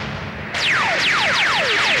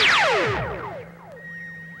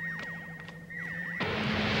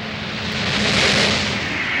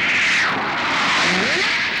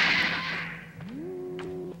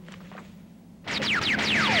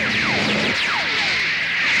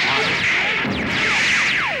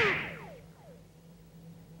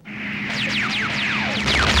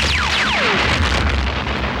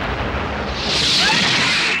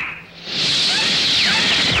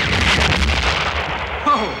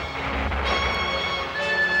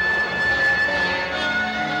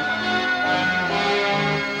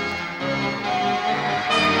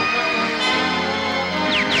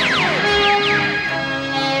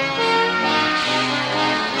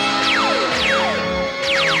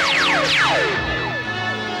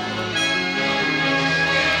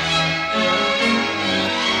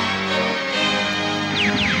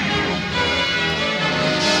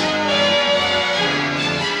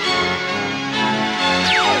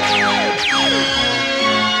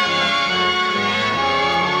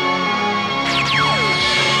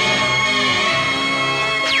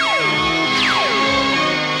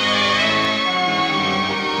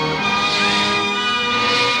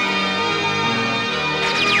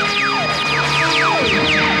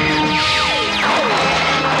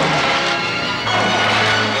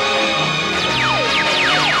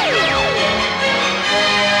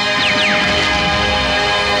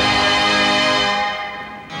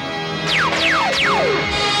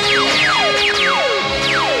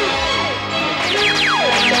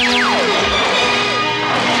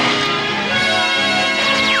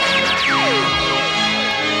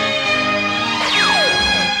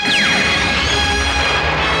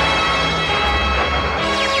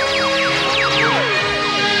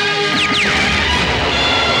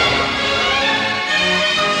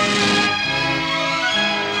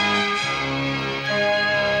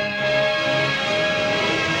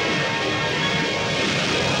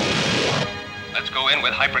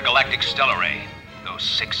 Hypergalactic stellar ray. Those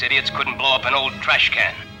 6 idiots couldn't blow up an old trash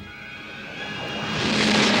can.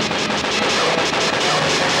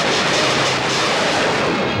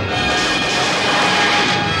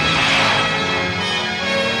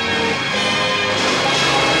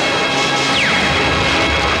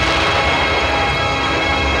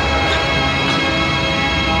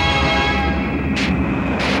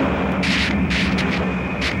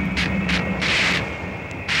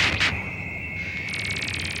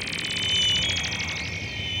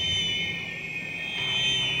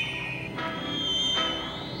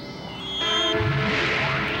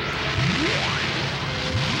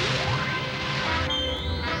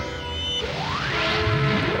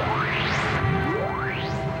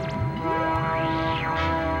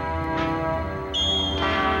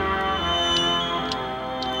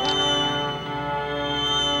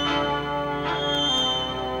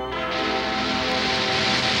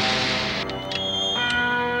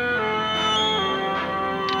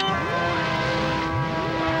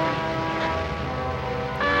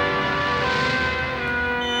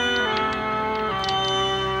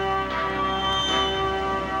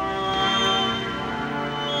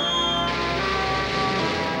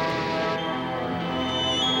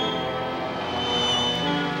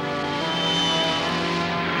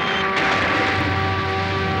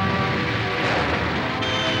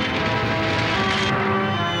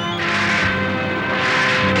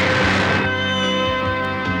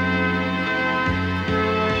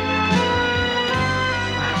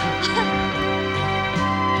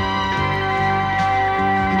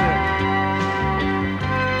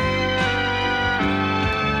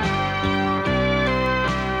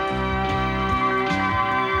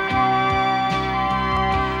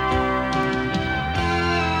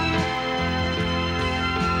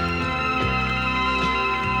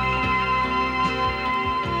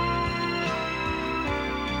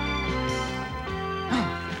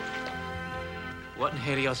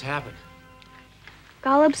 Helios happen?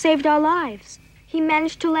 Golub saved our lives. He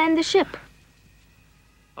managed to land the ship.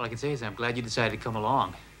 All I can say is I'm glad you decided to come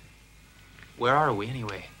along. Where are we,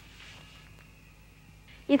 anyway?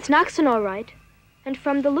 It's Noxon, all right. And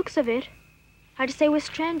from the looks of it, I'd say we're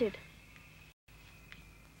stranded.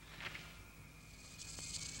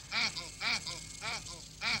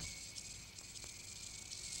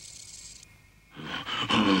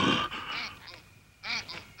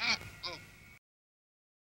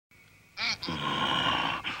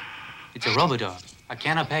 It's a Robodog, a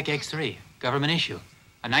Canopec X3, government issue.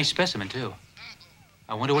 A nice specimen, too.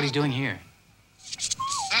 I wonder what he's doing here.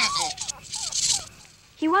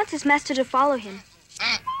 He wants his master to follow him.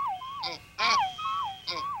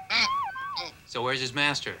 So where's his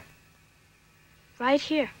master? Right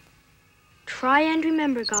here. Try and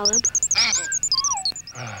remember, Golub.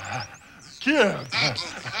 Gib!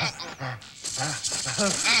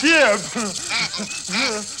 Gib!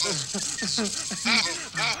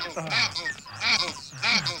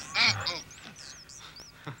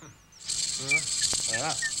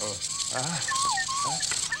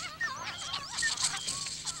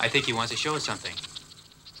 I think he wants to show us something.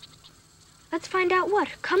 Let's find out what.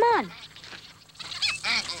 Come on.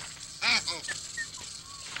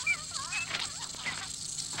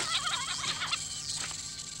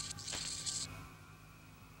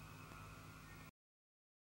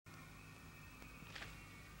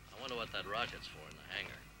 I wonder what that rocket's for in the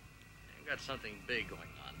hangar. They've got something big going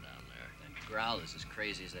on down there. That Graal is as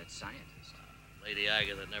crazy as that scientist. Lady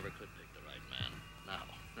Agatha never could pick the right man. Now,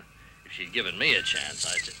 if she'd given me a chance,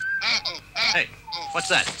 I'd say... Hey, what's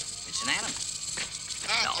that? It's an animal.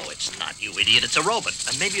 No, it's not, you idiot. It's a robot.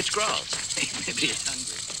 And maybe it's Graal's. Maybe it's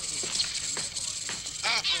hungry.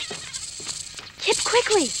 Kip,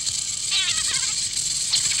 quickly.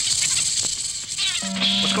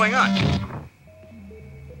 What's going on?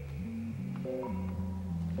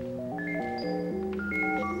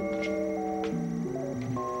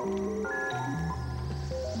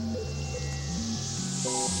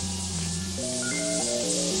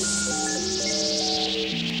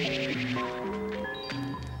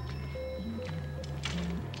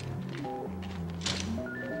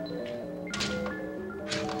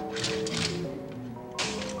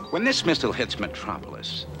 When this missile hits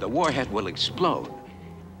Metropolis, the warhead will explode,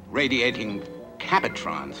 radiating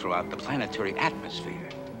Capitron throughout the planetary atmosphere.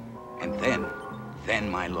 And then,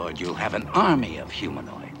 my lord, you'll have an army of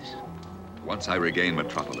humanoids. Once I regain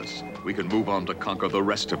Metropolis, we can move on to conquer the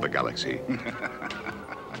rest of the galaxy.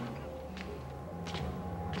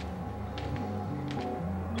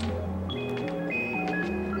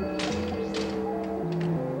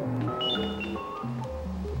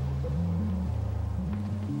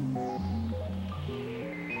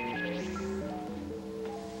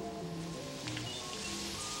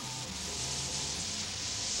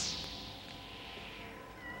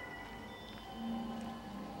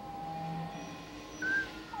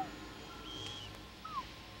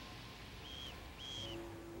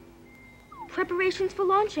 Preparations for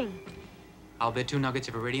launching. I'll bet 2 nuggets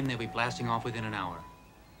of iridium they'll be blasting off within an hour.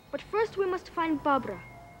 But first we must find Barbara.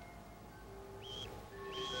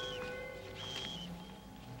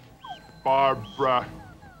 Barbara.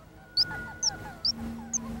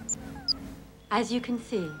 As you can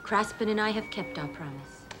see, Craspin and I have kept our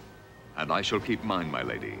promise. And I shall keep mine, my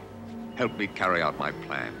lady. Help me carry out my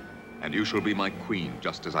plan, and you shall be my queen,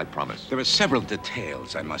 just as I promised. There are several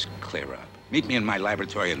details I must clear up. Meet me in my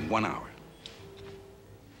laboratory in 1 hour.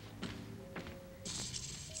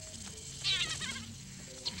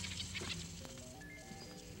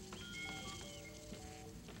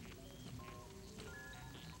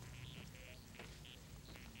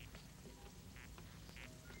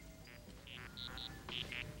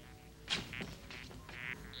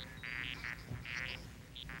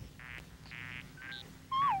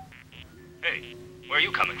 Hey, where are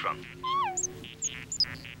you coming from?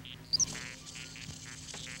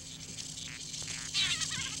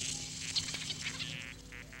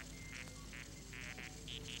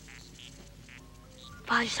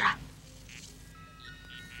 Bajra.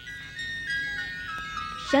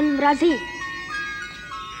 Shanrazi.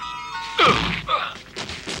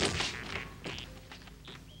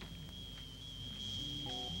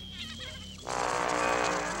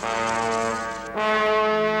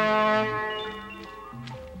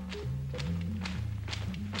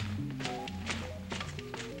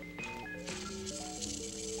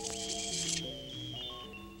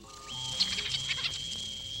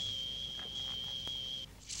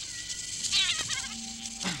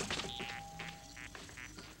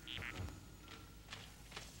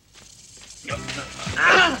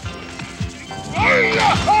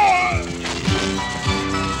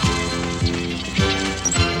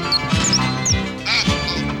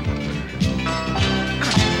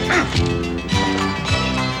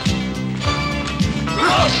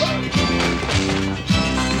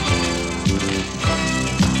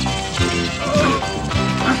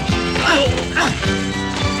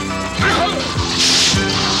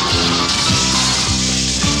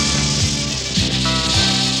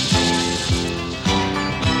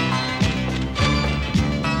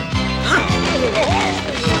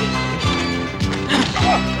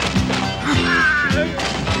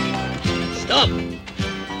 Stop!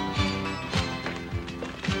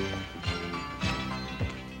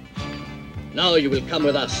 Now you will come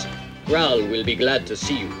with us. Graal will be glad to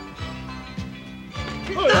see you.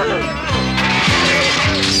 Come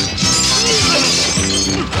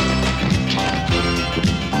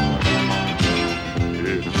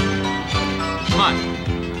on.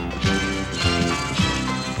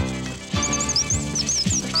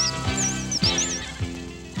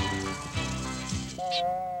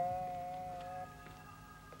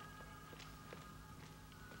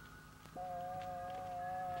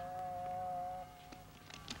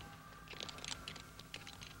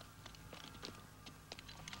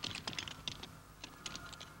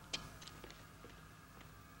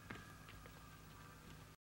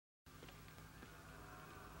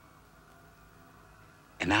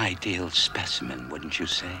 An ideal specimen, wouldn't you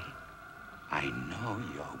say? I know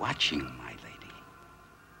you're watching, my lady.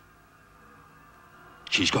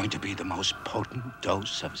 She's going to be the most potent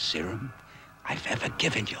dose of serum I've ever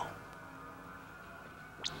given you.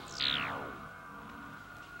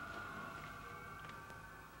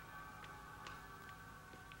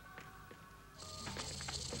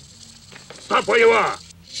 Stop where you are!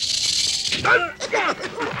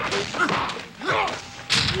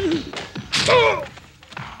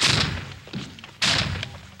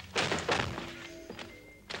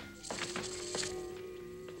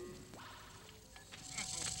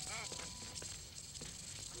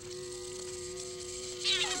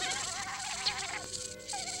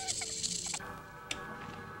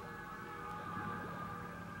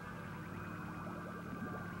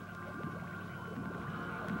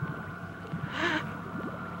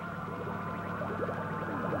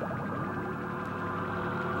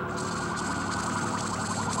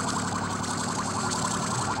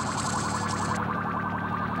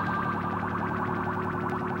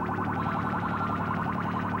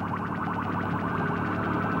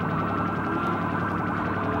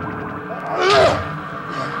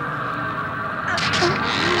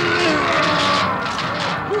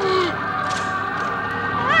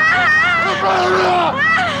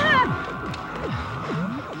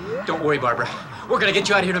 Don't worry, Barbara. We're gonna get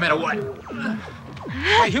you out of here no matter what.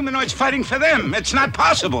 Why, humanoids fighting for them. It's not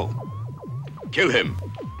possible. Kill him.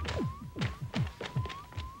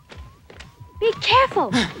 Be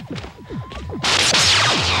careful.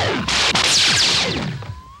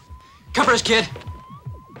 Cover us, kid.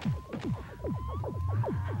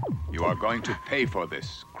 You are going to pay for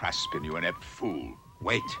this, Craspin, you inept fool.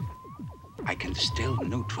 Wait. I can still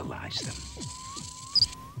neutralize them.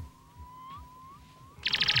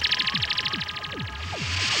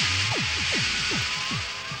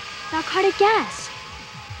 Narcotic gas.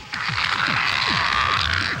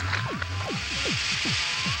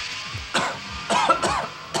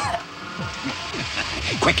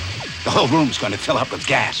 Quick! The whole room's going to fill up with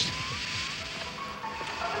gas.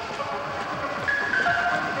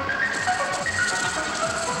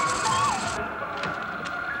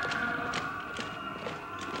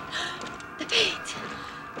 The paint.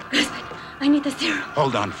 Husband, I need the serum.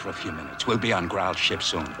 Hold on for a few minutes. We'll be on Graal's ship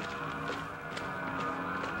soon.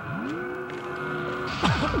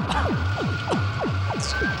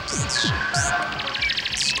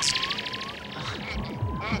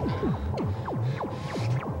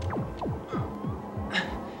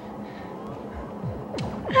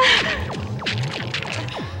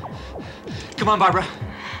 Come on, Barbara.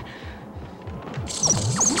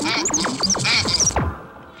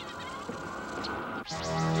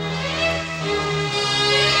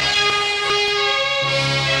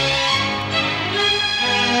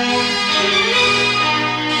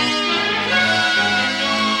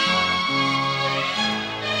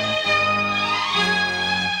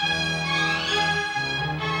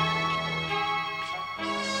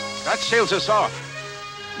 That seals us off.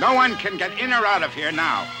 No one can get in or out of here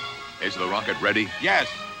now. Is the rocket ready? Yes.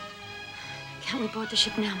 Can't we board the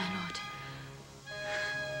ship now, my lord?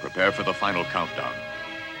 Prepare for the final countdown.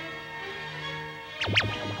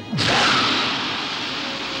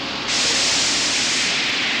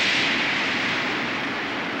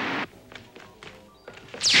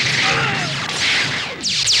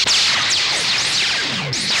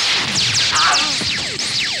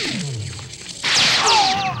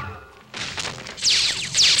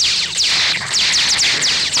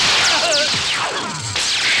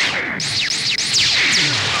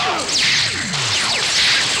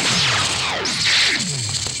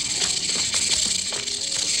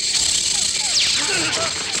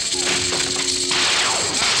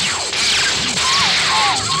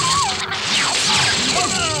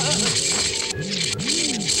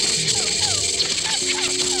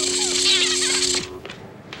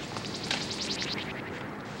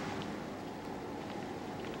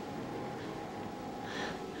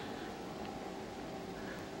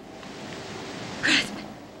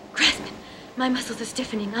 My muscles are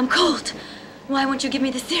stiffening. I'm cold. Why won't you give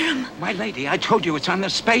me the serum? My lady, I told you it's on the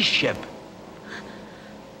spaceship.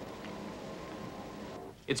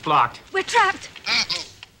 It's blocked. We're trapped.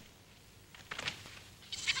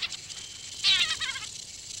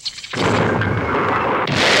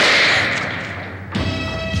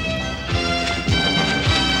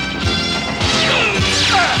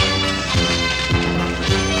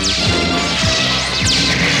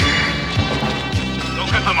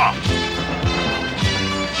 Cut them off.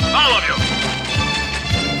 All of you.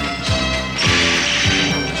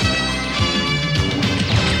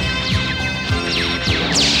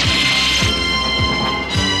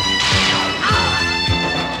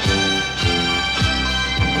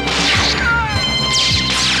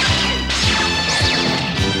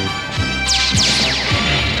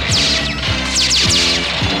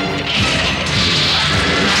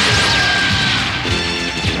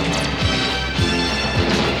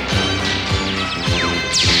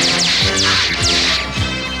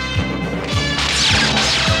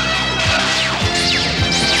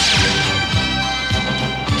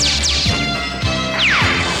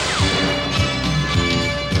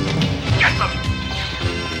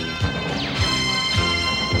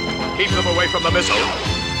 Keep them away from the missile.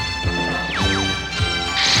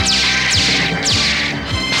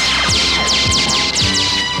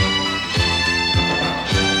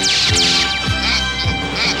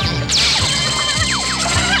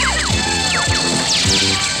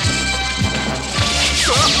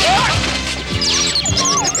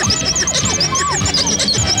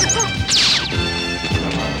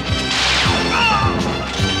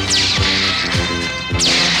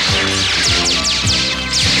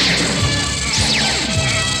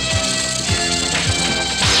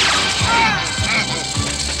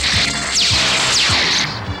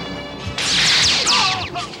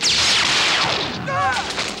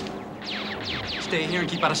 Stay here and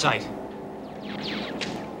keep out of sight.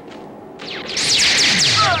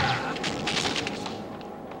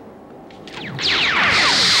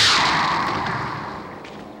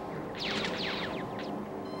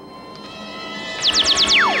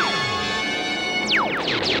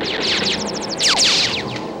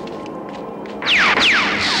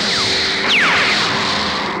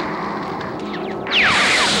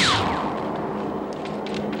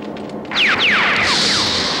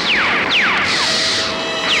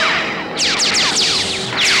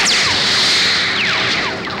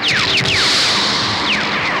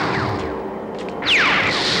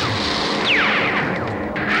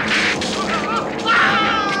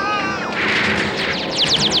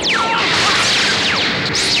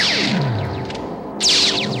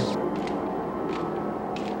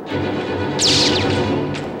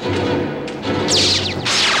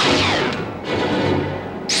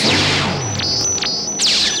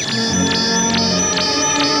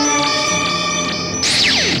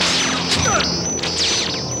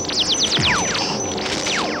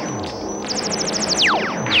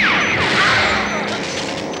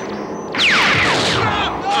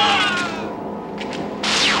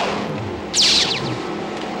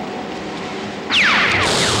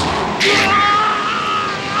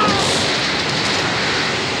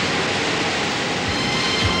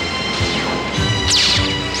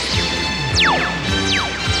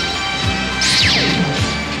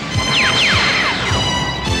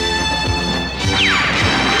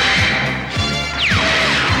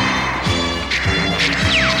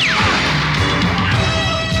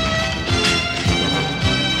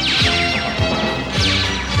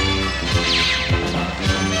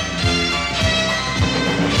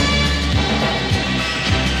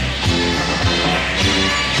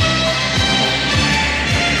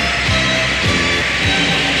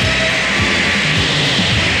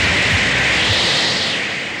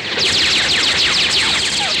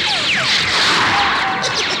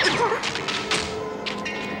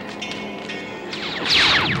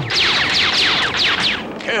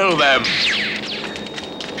 Kill them!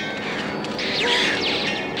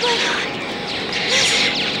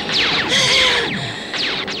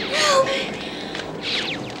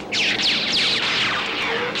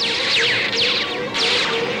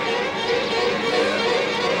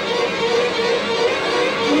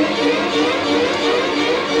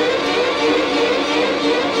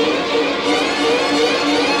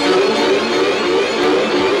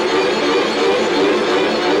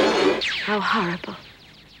 How horrible.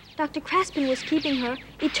 Dr. Craspin was keeping her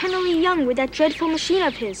eternally young with that dreadful machine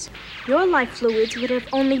of his. Your life fluids would have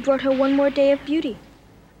only brought her one more day of beauty.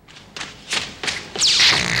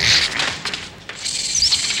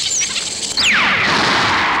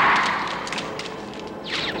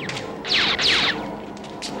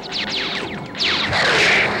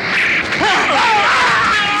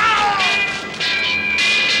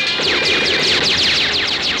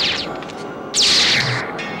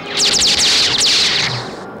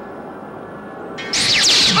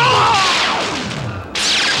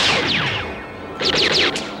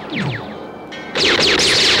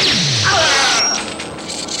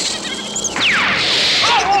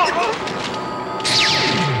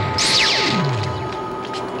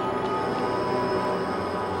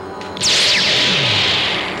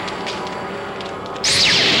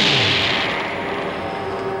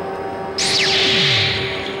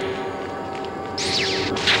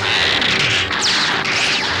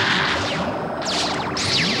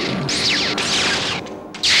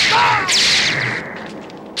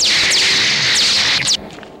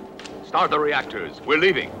 Start the reactors. We're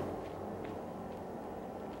leaving.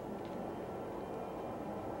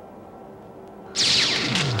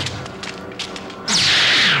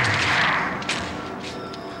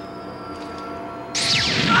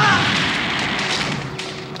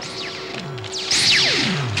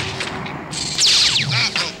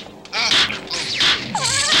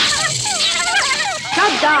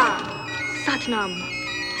 Satnam.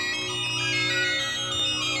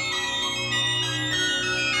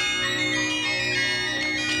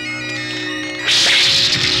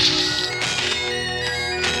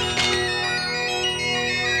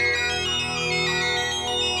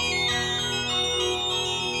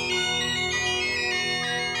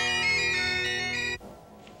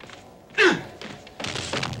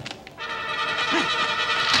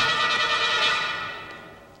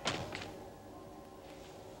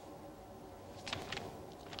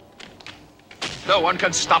 No one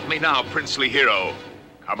can stop me now, princely hero.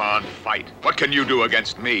 Come on, fight. What can you do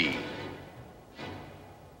against me?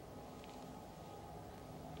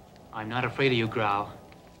 I'm not afraid of you, Graal.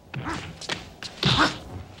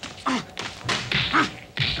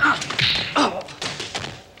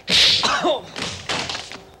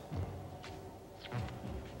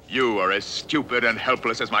 You are as stupid and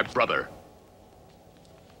helpless as my brother.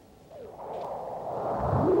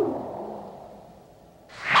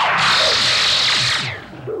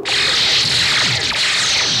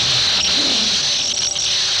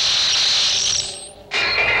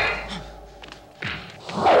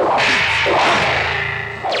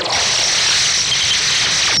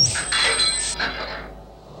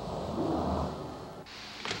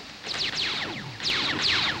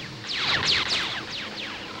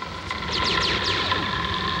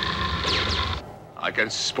 I can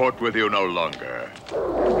sport with you no longer.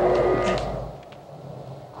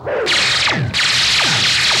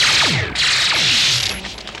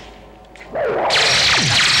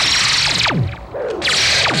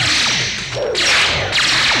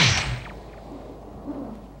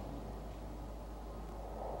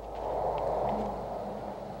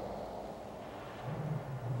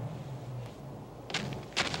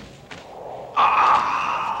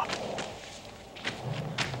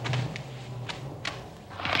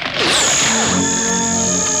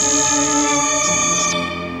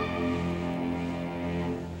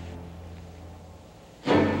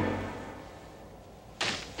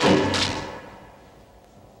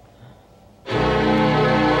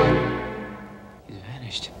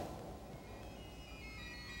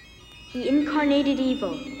 He incarnated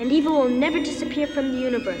evil, and evil will never disappear from the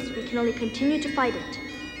universe. We can only continue to fight it.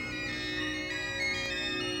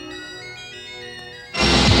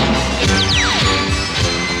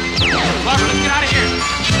 Barbara, let's get out of here!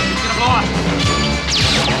 It's gonna blow up!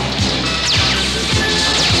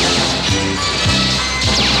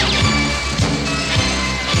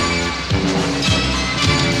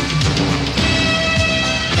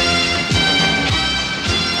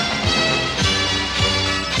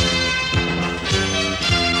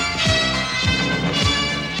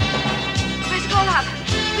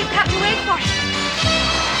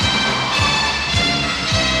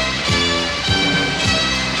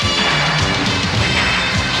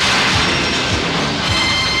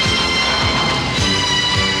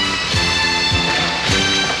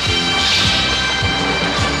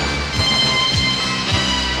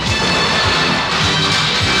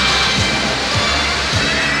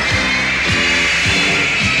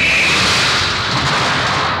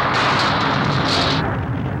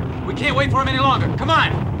 Wait for him any longer. Come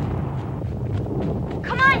on!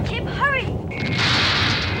 Come on, Kip, hurry!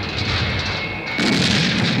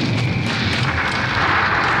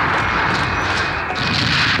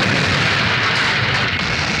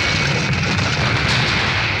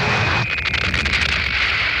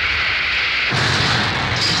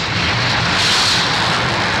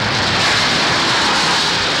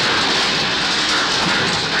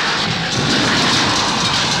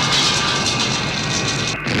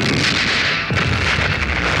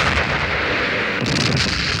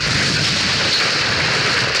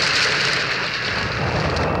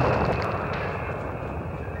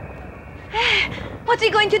 What's he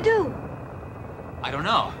going to do? I don't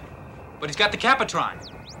know, but he's got the Capitron.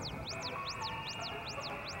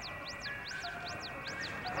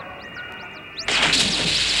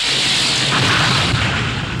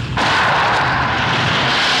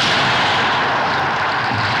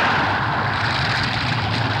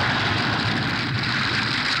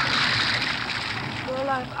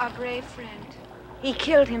 Olaf, our brave friend, he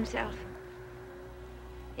killed himself.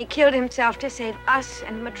 He killed himself to save us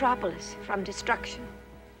and Metropolis from destruction.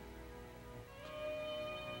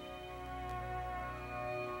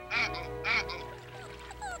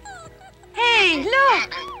 Daddy,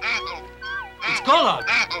 look! It's Golub.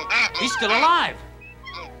 He's still alive.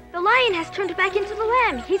 The lion has turned back into the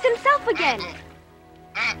lamb. He's himself again.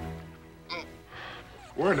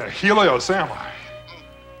 Where in the Helios am I?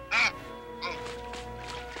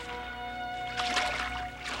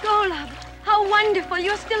 Golub, how wonderful.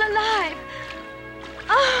 You're still alive.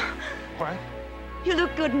 Oh, What? you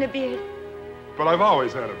look good in a beard. But I've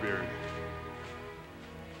always had a beard.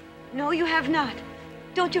 No, you have not.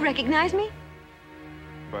 Don't you recognize me?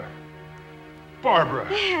 But Barbara.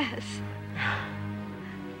 Yes.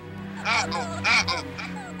 And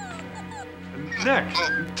Nick,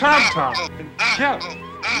 and Tom, and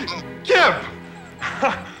Gib.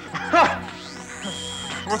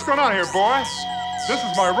 What's going on here, boy? This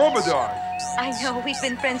is my Robodog. I know. We've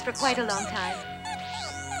been friends for quite a long time.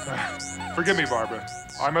 Forgive me, Barbara.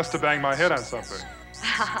 I must have banged my head on something.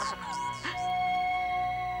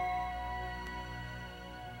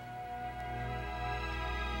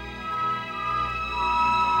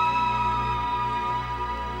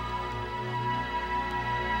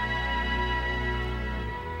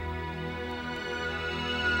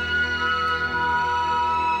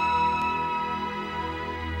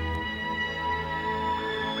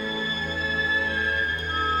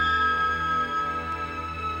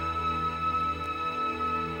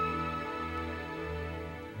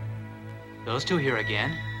 Those two here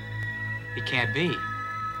again? It can't be.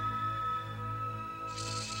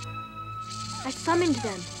 I summoned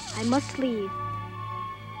them. I must leave.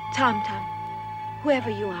 Tom, whoever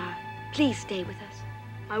you are, please stay with us.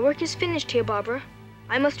 My work is finished here, Barbara.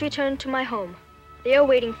 I must return to my home. They are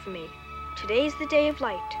waiting for me. Today is the day of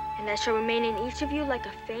light, and I shall remain in each of you like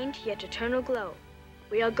a faint yet eternal glow.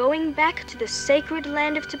 We are going back to the sacred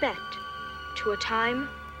land of Tibet, to a time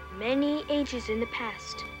many ages in the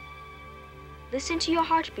past. Listen to your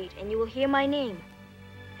heartbeat and you will hear my name.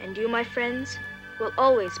 And you, my friends, will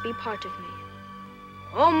always be part of me.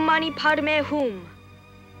 Om Mani Padme Hum.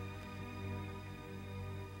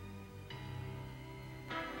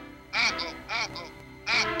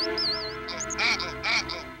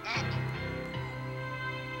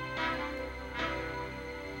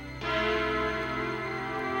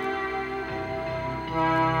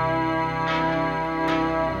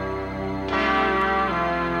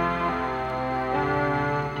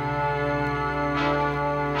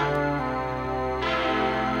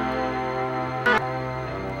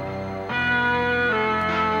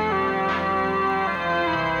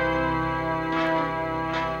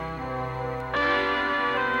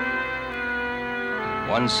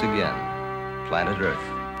 Once again, planet Earth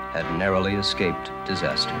had narrowly escaped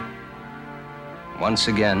disaster. Once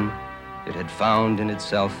again, it had found in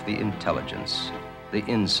itself the intelligence, the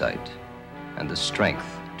insight, and the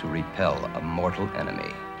strength to repel a mortal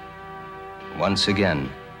enemy. Once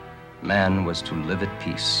again, man was to live at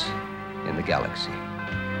peace in the galaxy.